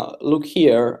look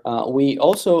here, we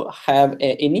also have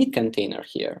a init container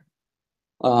here.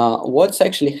 What's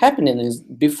actually happening is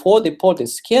before the pod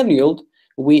is scheduled,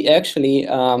 we actually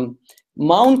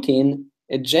mounting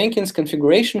a Jenkins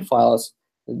configuration files,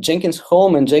 Jenkins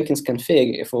home and Jenkins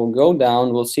config. If we'll go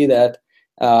down, we'll see that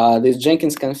this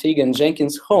Jenkins config and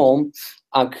Jenkins home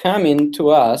are coming to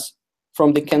us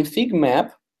from the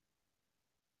ConfigMap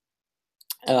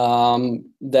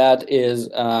that is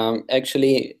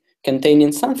actually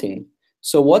containing something.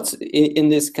 So what's in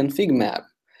this ConfigMap?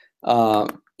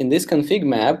 In this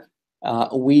ConfigMap,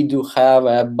 we do have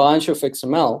a bunch of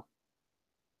XML,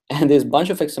 and this bunch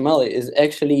of XML is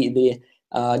actually the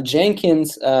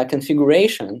Jenkins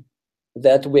configuration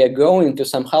that we are going to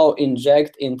somehow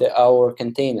inject into our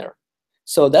container.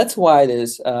 So that's why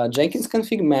this Jenkins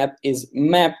config map is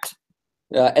mapped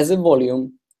as a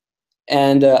volume,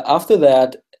 and after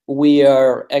that we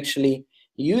are actually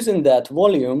using that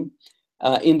volume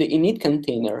in the init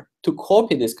container to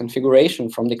copy this configuration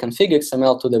from the config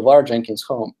XML to the var Jenkins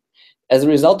home. As a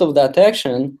result of that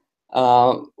action,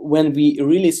 when we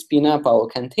really spin up our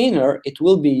container, it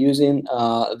will be using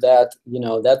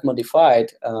that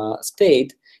modified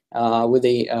state with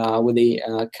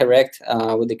the correct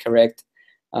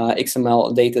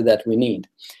XML data that we need,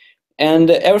 and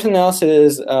everything else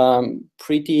is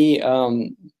pretty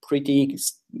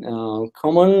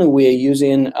common. We are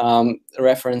using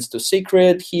reference to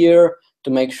secret here to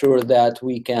make sure that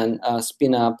we can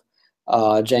spin up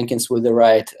Jenkins with the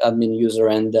right admin user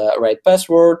and right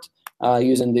password,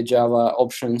 using the Java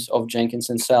options of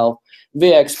Jenkins itself.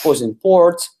 We are exposing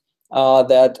ports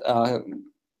that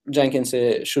Jenkins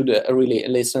should really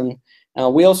listen.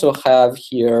 We also have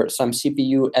here some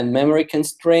CPU and memory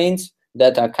constraints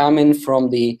that are coming from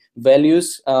the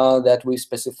values that we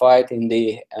specified in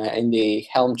the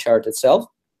Helm chart itself.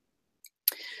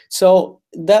 So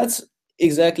that's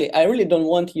exactly, I really don't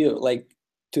want you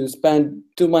to spend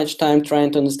too much time trying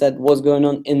to understand what's going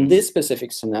on in this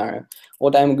specific scenario.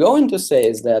 What I'm going to say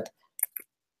is that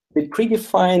the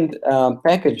predefined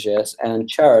packages and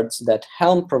charts that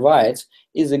Helm provides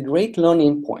is a great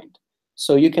learning point.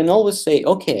 So you can always say,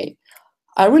 okay,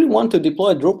 I really want to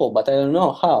deploy Drupal, but I don't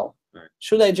know how. Right.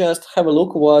 Should I just have a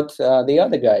look what the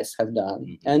other guys have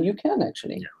done? And you can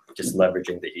actually. Yeah, just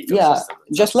leveraging the ecosystem. Yeah,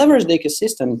 just leverage the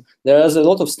ecosystem. There's a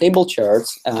lot of stable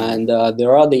charts, and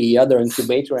there are the other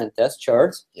incubator and test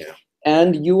charts. Yeah.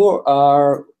 And you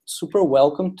are super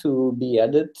welcome to be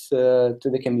added to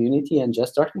the community and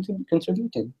just start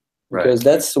contributing. Because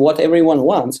that's what everyone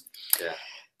wants. Yeah.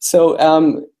 So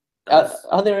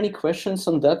are there any questions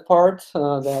on that part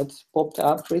that popped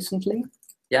up recently?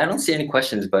 Yeah, I don't see any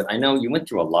questions, but I know you went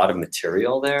through a lot of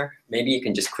material there. Maybe you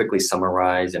can just quickly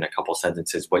summarize in a couple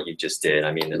sentences what you just did.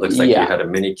 I mean, it looks like you had a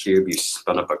Minikube, you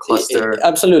spun up a cluster.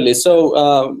 Absolutely.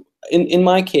 So in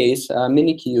my case,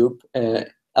 Minikube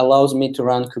allows me to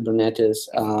run Kubernetes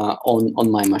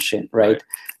on my machine, right?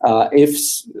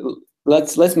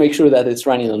 Let's make sure that it's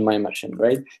running on my machine,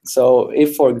 right? So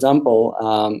if, for example,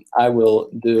 I will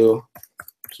do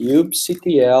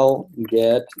kubectl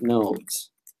get nodes.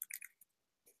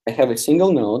 I have a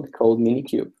single node called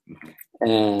Minikube,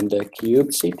 and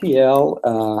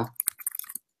kubectl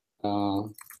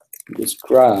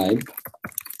describe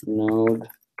node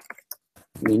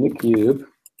Minikube.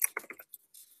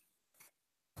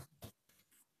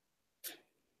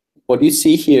 What you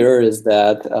see here is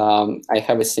that I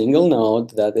have a single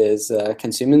node that is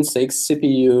consuming 6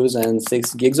 CPUs and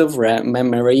 6 gigs of RAM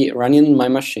memory running my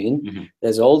machine.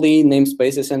 There's all the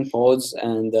namespaces and pods,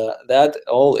 and that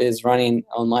all is running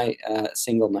on my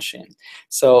single machine.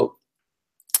 So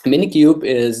Minikube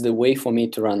is the way for me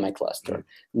to run my cluster.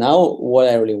 Now, what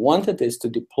I really wanted is to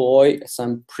deploy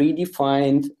some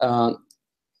predefined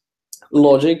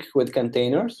logic with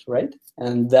containers, right?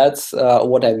 And that's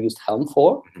what I've used Helm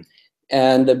for.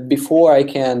 And before I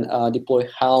can deploy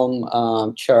Helm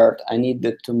chart, I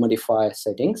needed to modify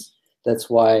settings. That's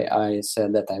why I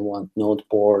said that I want node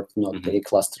port, not the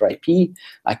cluster IP.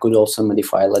 I could also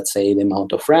modify, let's say, the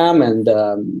amount of RAM and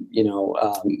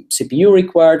CPU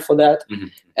required for that.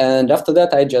 And after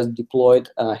that, I just deployed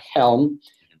Helm.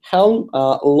 Helm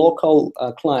local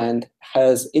client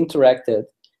has interacted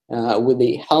with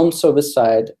the Helm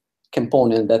server-side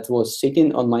component that was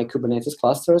sitting on my Kubernetes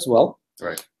cluster as well.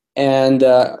 Right. And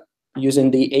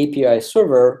using the API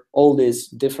server, all these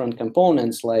different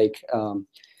components like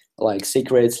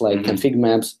secrets, like config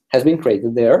maps, has been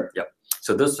created there. Yep.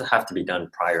 So those have to be done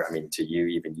prior. I mean, to you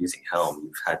even using Helm,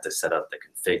 you've had to set up the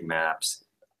config maps.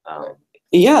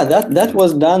 Yeah, that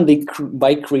was done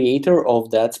by creator of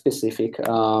that specific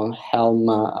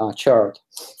Helm chart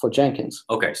for Jenkins.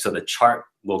 Okay, so the chart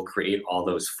will create all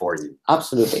those for you.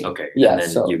 Absolutely. Okay. Yeah. And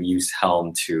then you use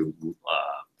Helm to.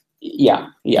 Yeah.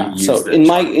 So in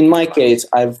my case,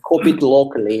 I've copied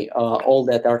locally all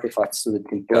that artifacts to the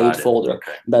template folder,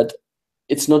 but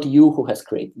it's not you who has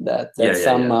created that. That's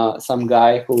some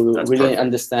guy who really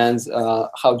understands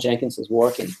how Jenkins is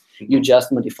working. You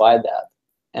just modify that,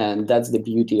 and that's the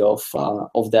beauty of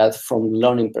that from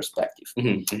learning perspective.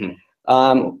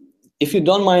 If you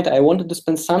don't mind, I wanted to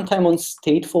spend some time on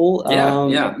stateful.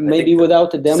 Maybe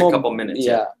without a demo. Just a couple minutes.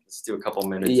 Yeah. Let's do a couple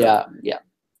minutes. Yeah.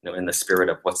 In the spirit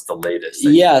of what's the latest.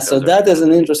 Yeah, so that is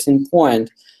an interesting point,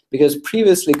 because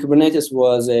previously Kubernetes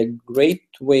was a great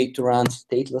way to run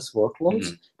stateless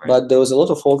workloads, but there was a lot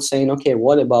of folks saying, okay,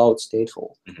 what about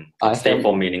stateful?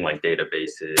 Stateful meaning like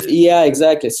databases. Yeah,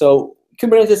 exactly. So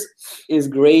Kubernetes is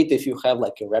great if you have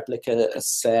like a replica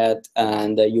set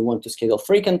and you want to schedule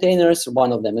 3 containers.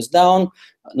 One of them is down,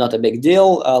 not a big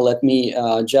deal. Let me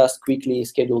just quickly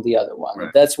schedule the other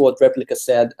one. That's what replica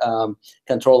set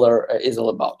controller is all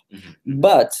about.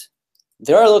 But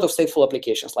there are a lot of stateful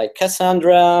applications like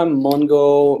Cassandra,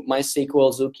 Mongo,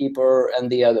 MySQL, Zookeeper,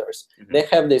 and the others. They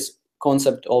have this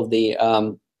concept of the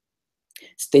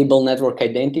stable network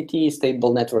identity,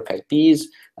 stable network IPs.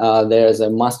 There's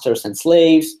a masters and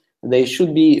slaves. They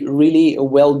should be really a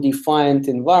well-defined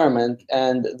environment,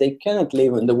 and they cannot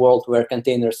live in the world where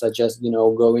containers are just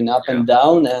going up and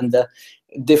down, and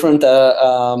different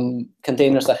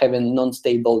containers are having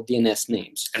non-stable DNS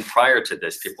names. And prior to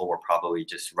this, people were probably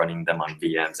just running them on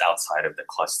VMs outside of the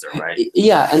cluster, right?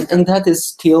 Yeah, and that is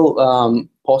still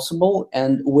possible.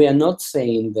 And we are not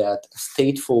saying that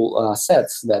stateful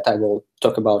sets that I will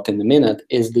talk about in a minute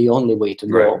is the only way to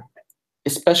go.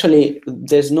 Especially,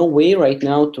 there's no way right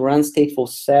now to run stateful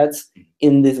sets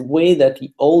in this way that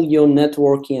all your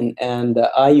networking and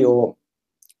I/O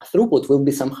throughput will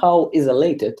be somehow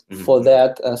isolated for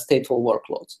that stateful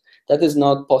workloads. That is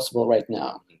not possible right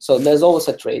now. So there's always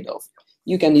a trade-off.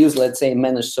 You can use, let's say,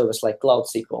 managed service like Cloud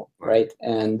SQL, right?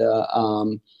 And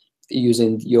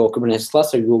using your Kubernetes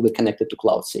cluster, you will be connected to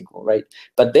Cloud SQL, right?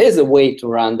 But there's a way to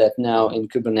run that now in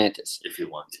Kubernetes. If you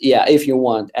want. Yeah, if you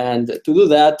want. And to do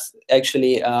that,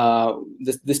 actually,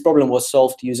 this problem was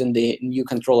solved using the new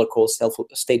controller called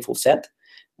stateful set.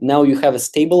 Now you have a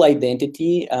stable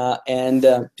identity and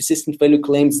persistent value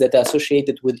claims that are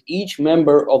associated with each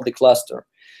member of the cluster.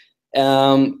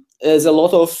 There's a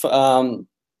lot of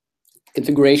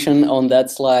configuration on that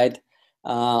slide.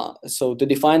 So to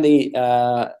define the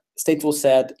stateful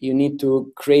set, you need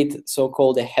to create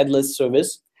so-called a headless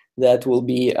service that will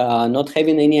be not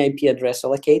having any IP address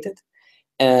allocated.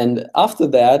 And after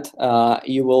that,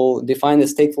 you will define the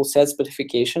stateful set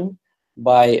specification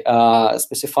by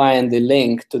specifying the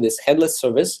link to this headless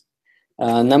service,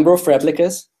 number of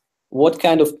replicas, what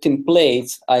kind of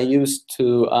templates are used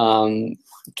to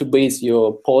base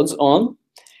your pods on,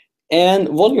 and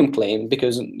volume claim,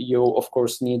 because you, of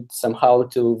course, need somehow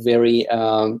to very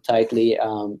tightly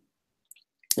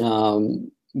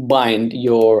bind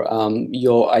your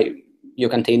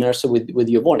containers with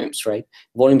your volumes, right?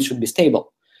 Volumes should be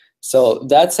stable. So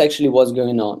that's actually what's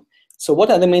going on. So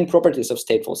what are the main properties of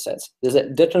stateful sets? There's a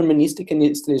deterministic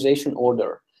initialization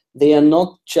order. They are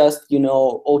not just,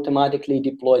 automatically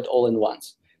deployed all in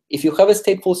once. If you have a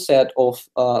stateful set of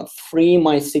 3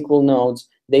 MySQL nodes,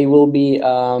 they will be,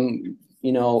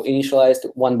 initialized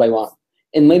one by one.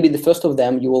 And maybe the first of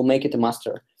them, you will make it a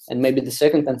master. And maybe the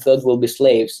second and third will be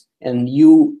slaves. And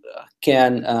you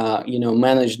can,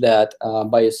 manage that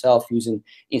by yourself using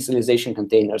initialization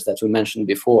containers that we mentioned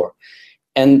before.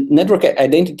 And network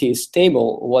identity is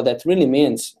stable. What that really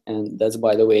means, and that's,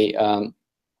 by the way,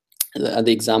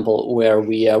 the example where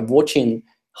we are watching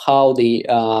how the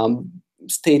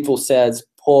stateful sets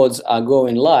pods are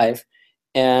going live,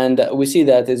 and we see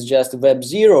that it's just Web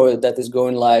 0 that is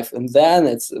going live, and then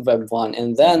it's Web 1,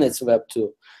 and then it's Web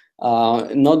 2,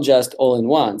 not just all in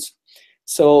once.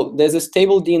 So there's a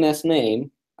stable DNS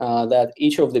name that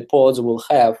each of the pods will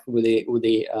have with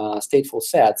the stateful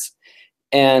sets,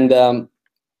 and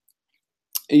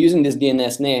using these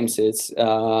DNS names, it's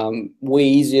way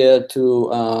easier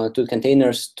to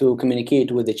containers to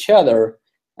communicate with each other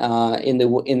in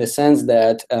the sense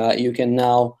that you can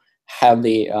now have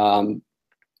the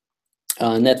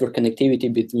network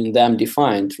connectivity between them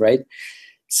defined, right?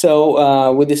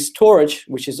 So with the storage,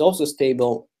 which is also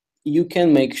stable, you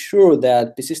can make sure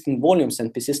that persistent volumes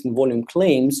and persistent volume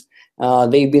claims,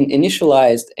 they've been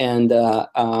initialized, and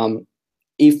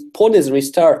if pod is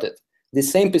restarted, the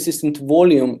same persistent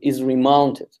volume is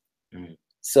remounted. Mm.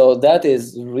 So that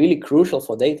is really crucial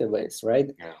for database, right?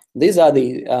 Yeah. These are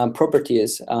the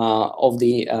properties of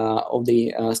the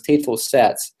stateful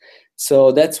sets.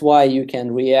 So that's why you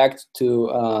can react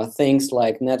to things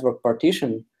like network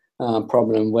partition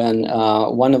problem when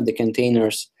one of the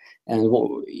containers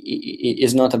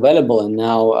is not available, and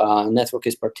now network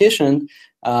is partitioned.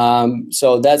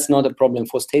 So that's not a problem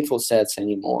for stateful sets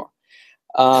anymore.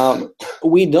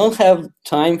 We don't have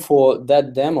time for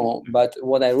that demo, but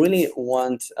what I really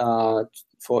want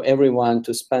for everyone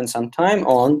to spend some time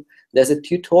on, there's a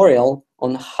tutorial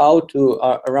on how to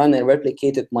run a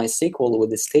replicated MySQL with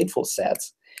the stateful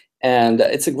sets. And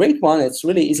it's a great one. It's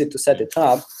really easy to set it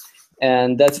up.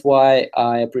 And that's why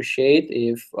I appreciate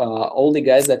if all the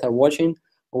guys that are watching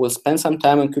will spend some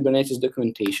time on Kubernetes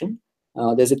documentation.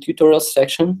 There's a tutorial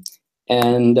section.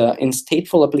 And in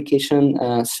stateful application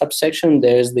subsection,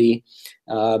 there's the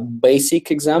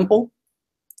basic example.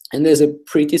 And there's a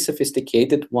pretty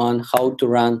sophisticated one, how to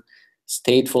run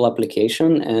stateful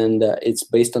application. And it's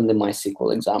based on the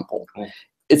MySQL example. Okay.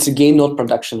 It's again not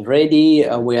production ready.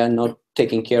 We are not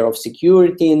taking care of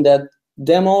security in that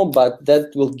demo, but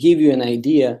that will give you an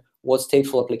idea what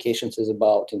stateful applications is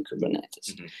about in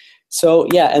Kubernetes. Mm-hmm. So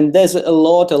yeah, and there's a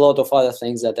lot of other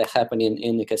things that are happening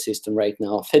in the ecosystem right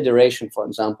now. Federation, for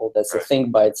example, that's right. A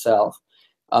thing by itself.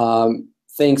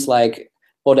 Things like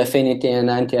pod affinity and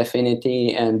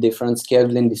anti-affinity and different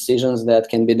scheduling decisions that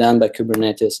can be done by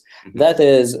Kubernetes. Mm-hmm. That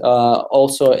is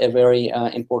also a very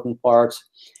important part.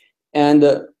 And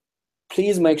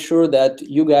please make sure that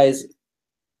you guys,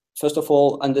 first of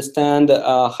all, understand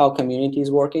how community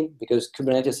is working, because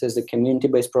Kubernetes is a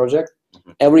community-based project.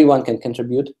 Mm-hmm. Everyone can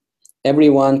contribute.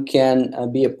 Everyone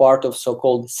can be a part of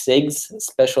so-called SIGs,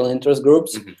 special interest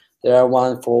groups. Mm-hmm. There are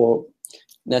one for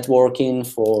networking,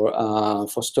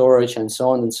 for storage, and so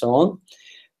on and so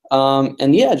on.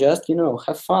 And yeah, just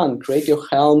have fun. Create your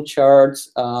Helm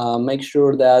charts. Make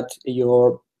sure that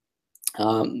your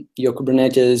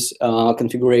Kubernetes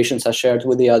configurations are shared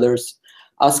with the others.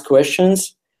 Ask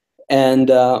questions, and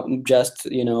just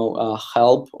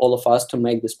help all of us to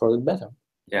make this product better.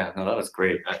 Yeah, no, that was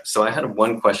great. So I had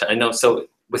one question. I know, so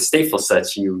with stateful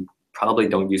sets, you probably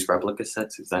don't use replica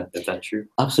sets. Is that true?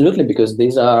 Absolutely, because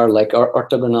these are like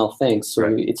orthogonal things. So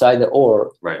Right. it's either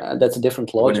or. Right. That's a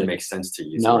different logic. Wouldn't it make sense to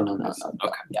use? No.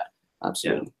 Okay. Yeah,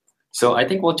 absolutely. Yeah. So I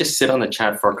think we'll just sit on the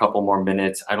chat for a couple more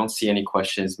minutes. I don't see any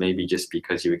questions, maybe just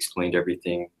because you explained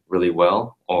everything really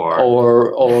well, or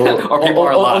people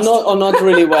are lost. Or not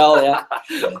really well, yeah.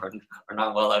 or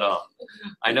not well at all.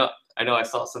 I know I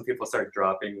saw some people start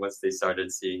dropping once they started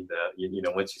seeing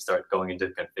once you start going into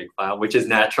the config file, which is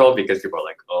natural because people are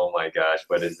like, oh my gosh,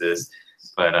 what is this?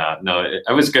 But no,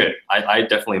 it was good. I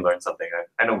definitely learned something.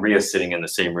 I know Ria's sitting in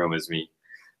the same room as me.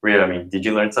 Ria, I mean, did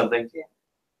you learn something? Yeah.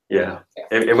 Yeah,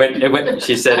 it went.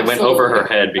 She said it went over her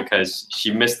head because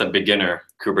she missed the beginner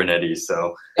Kubernetes,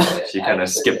 so she kind of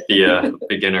skipped the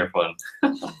beginner one.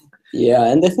 Yeah,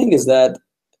 and the thing is that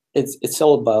it's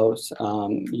all about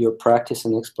your practice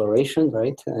and exploration,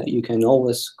 right? You can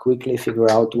always quickly figure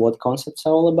out what concepts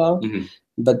are all about,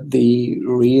 but the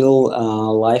real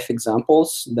life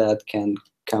examples that can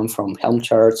come from Helm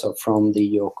charts or from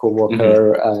your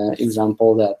coworker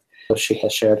example that she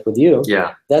has shared with you.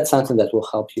 Yeah, that's something that will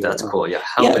help you. That's cool. Yeah,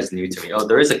 Helm is new to me. Oh,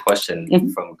 there is a question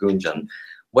from Gunjan.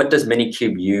 What does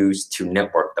Minikube use to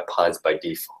network the pods by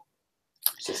default?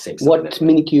 What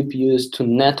Minikube use to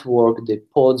network the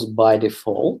pods by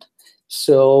default?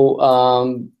 So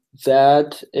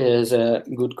that is a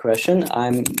good question.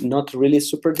 I'm not really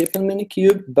super deep in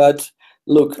Minikube, but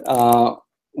look,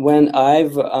 when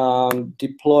I've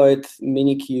deployed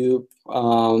Minikube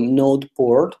node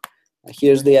port,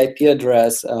 here's the IP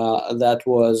address that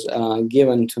was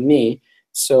given to me.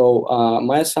 So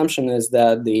my assumption is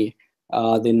that the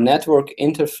network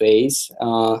interface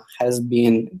has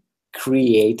been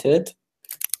created.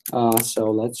 So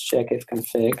let's check if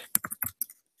config.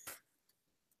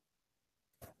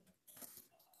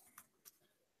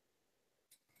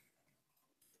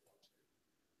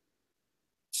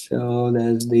 So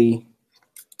that's the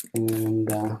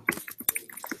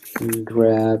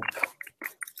grab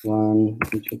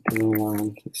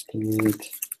 1.168.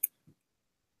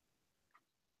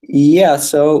 Yeah,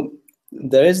 so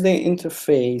there is the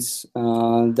interface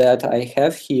that I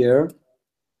have here.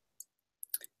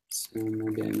 So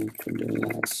maybe I need to do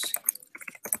this.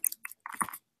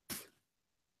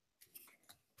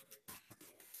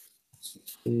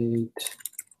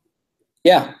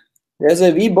 Yeah, there's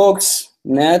a VBox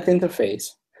net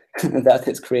interface that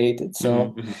is created.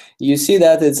 So you see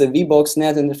that it's a VBox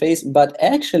net interface, but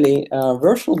actually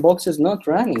VirtualBox is not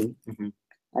running.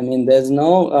 I mean, there's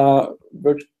no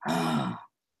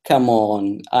come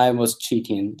on, I was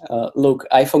cheating. Look,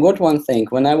 I forgot one thing.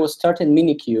 When I was starting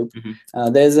Minikube,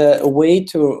 there's a way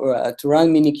to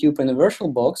run Minikube in a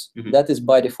VirtualBox that is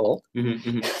by default.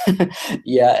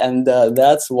 Yeah, and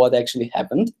that's what actually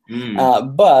happened.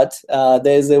 But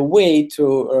there's a way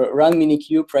to run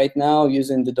Minikube right now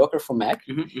using the Docker for Mac.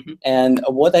 And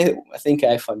what I think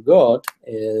I forgot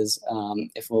is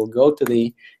if we'll go to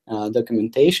the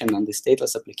documentation on the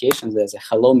stateless applications, there's a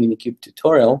Hello Minikube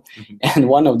tutorial, and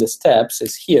one of the steps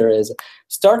is here is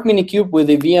start Minikube with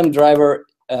the VM driver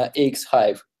X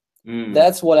Hive.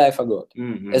 That's what I forgot.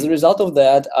 As a result of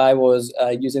that, I was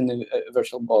using the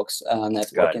VirtualBox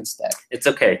networking stack. It's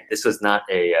okay. This was not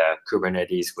a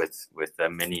Kubernetes with a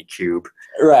Minikube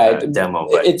demo.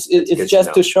 But it's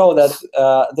just to show that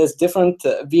there's different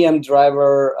VM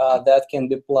driver that can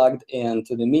be plugged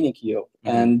into the Minikube,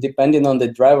 and depending on the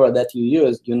driver that you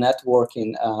use, your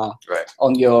networking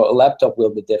on your laptop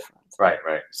will be different. Right.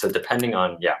 So depending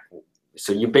on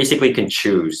so you basically can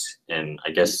choose, and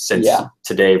I guess since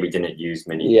today we didn't use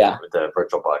with the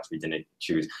VirtualBox, we didn't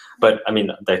choose. But I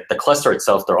mean, the cluster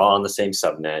itself, they're all on the same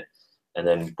subnet, and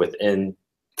then within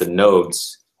the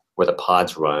nodes where the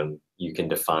pods run, you can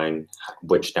define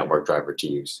which network driver to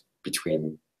use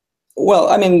between. Well,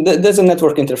 I mean, there's a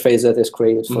network interface that is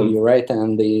created for you, right?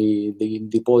 And the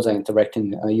pods are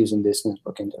interacting using this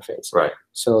network interface. Right.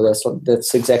 So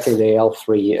that's exactly the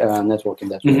L3 networking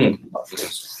that we're talking about.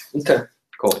 Okay,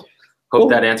 cool. Hope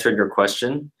that answered your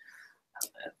question.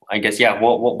 I guess,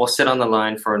 we'll sit on the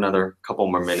line for another couple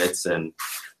more minutes and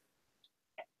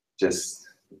just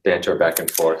banter back and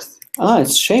forth.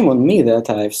 It's shame on me that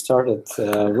I've started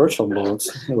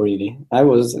VirtualBox, really. I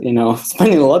was,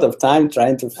 spending a lot of time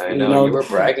trying to, I know, you were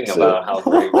bragging about how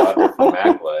great Docker for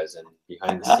Mac was, and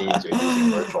behind the scenes you're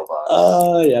using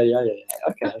VirtualBox. Yeah.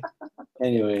 Okay.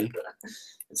 Anyway.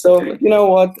 So you know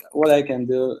what I can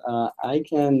do? I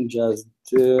can just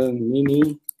do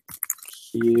Minikube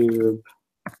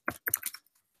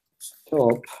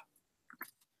stop,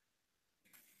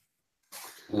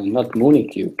 not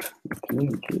Minikube.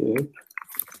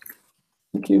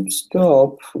 Minikube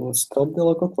stop. We'll stop the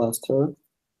local cluster.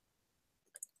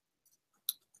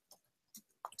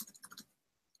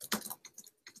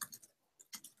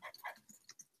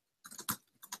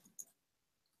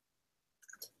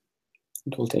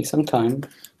 It will take some time.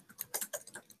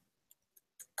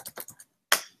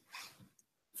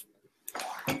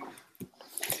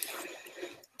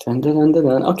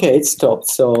 Okay, it stopped.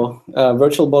 So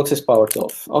VirtualBox is powered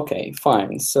off. Okay,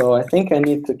 fine. So I think I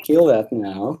need to kill that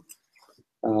now.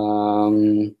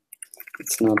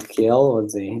 It's not kill.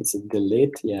 Is it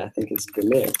delete? Yeah, I think it's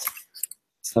delete.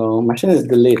 So machine is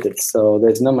deleted. So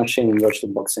there's no machine in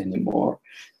VirtualBox anymore.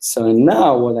 So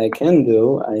now what I can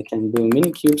do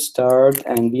minikube start,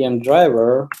 and VM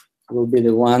driver will be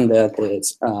the one that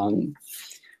is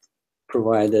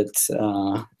provided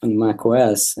on Mac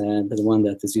OS, and the one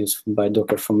that is used by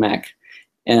Docker for Mac.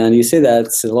 And you see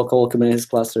that the local Kubernetes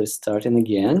cluster is starting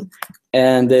again,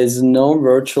 and there's no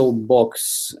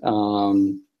VirtualBox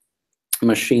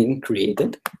machine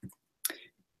created.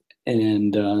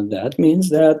 And that means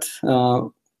that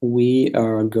we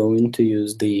are going to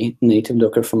use the native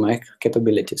Docker for Mac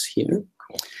capabilities here.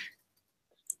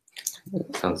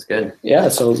 Sounds good. Yeah,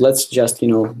 so let's just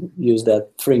use that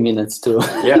 3 minutes to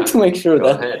to make sure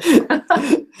that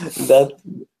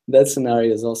that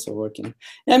scenario is also working.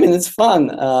 I mean, it's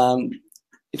fun.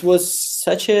 It was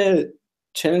such a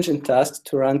challenging task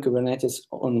to run Kubernetes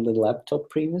on the laptop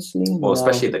previously. Well,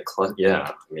 especially the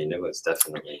I mean, it was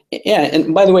definitely. Yeah,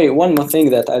 and by the way, one more thing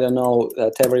that I don't know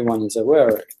that everyone is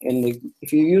aware,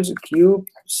 if you use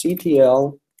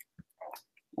kubectl,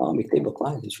 Bigtable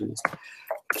client is released.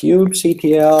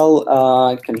 kubectl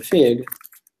config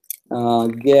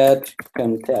get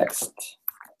context.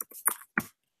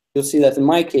 You'll see that in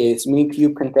my case,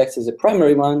 minikube context is a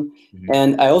primary one,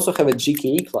 and I also have a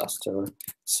GKE cluster.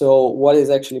 So what is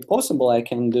actually possible, I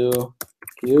can do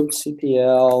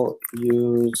kubectl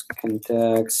use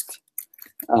context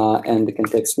and the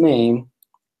context name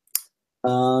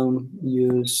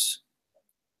use.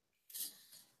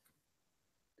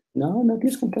 No, not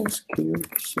use context.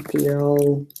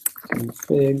 kubectl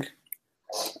config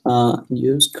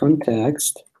use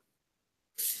context.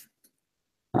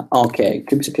 Okay,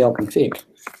 kubectl config.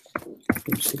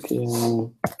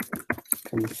 kubectl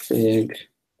config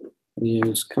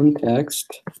use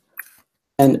context,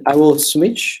 and I will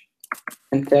switch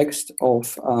context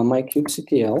of my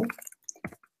kubectl.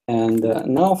 And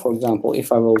now, for example,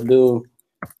 if I will do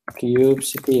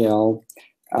kubectl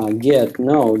get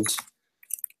nodes,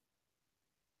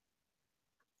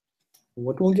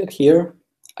 what we'll get here?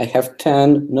 I have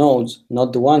 10 nodes,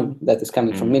 not the one that is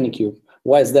coming from minikube.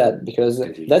 Why is that? Because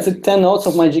that's the 10 nodes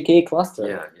of my GKE cluster.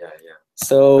 Yeah.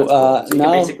 So, cool. So you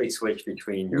now can basically switch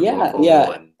between your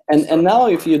local and now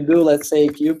if you do, let's say,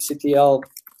 kubectl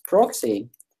proxy,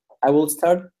 I will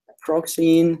start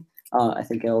proxying. I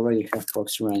think I already have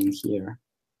proxy running here.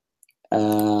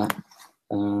 Yeah,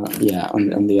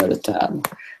 on the other tab.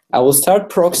 I will start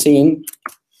proxying,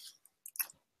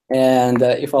 and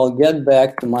if I'll get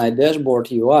back to my dashboard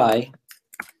UI,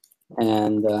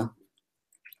 and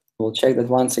we'll check that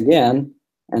once again,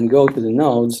 and go to the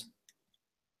nodes.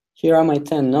 Here are my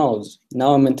 10 nodes.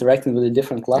 Now I'm interacting with a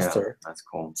different cluster. Yeah, that's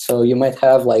cool. So you might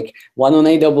have like one on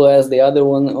AWS, the other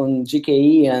one on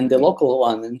GKE, and the local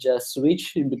one, and just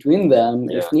switch between them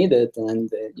if needed,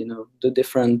 and do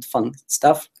different fun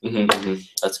stuff.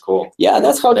 That's cool. Yeah,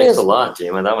 that's how it is. Thanks a lot,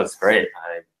 Dima. That was great.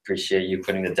 I appreciate you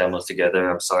putting the demos together.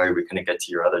 I'm sorry we couldn't get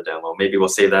to your other demo. Maybe we'll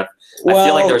save that. Well, I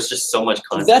feel like there's just so much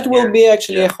content. That will be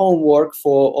actually a homework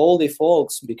for all the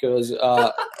folks, because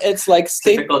it's like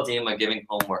typical Dima giving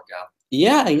homework out.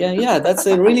 Yeah. That's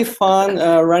a really fun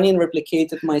running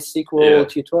replicated MySQL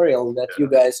tutorial that you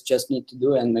guys just need to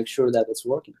do and make sure that it's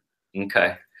working.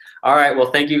 Okay. All right.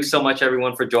 Well, thank you so much,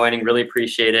 everyone, for joining. Really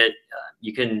appreciate it.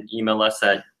 You can email us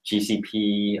at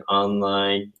GCP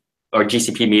or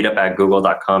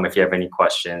GCPmeetup@google.com if you have any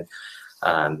questions.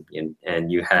 And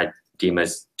you had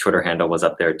Dima's Twitter handle was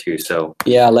up there too. So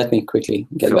yeah, let me quickly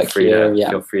get back here.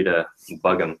 Feel free to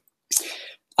bug him.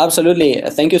 Absolutely.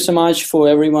 Thank you so much for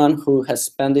everyone who has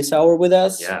spent this hour with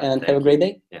us, and have a great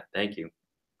day. Yeah, thank you.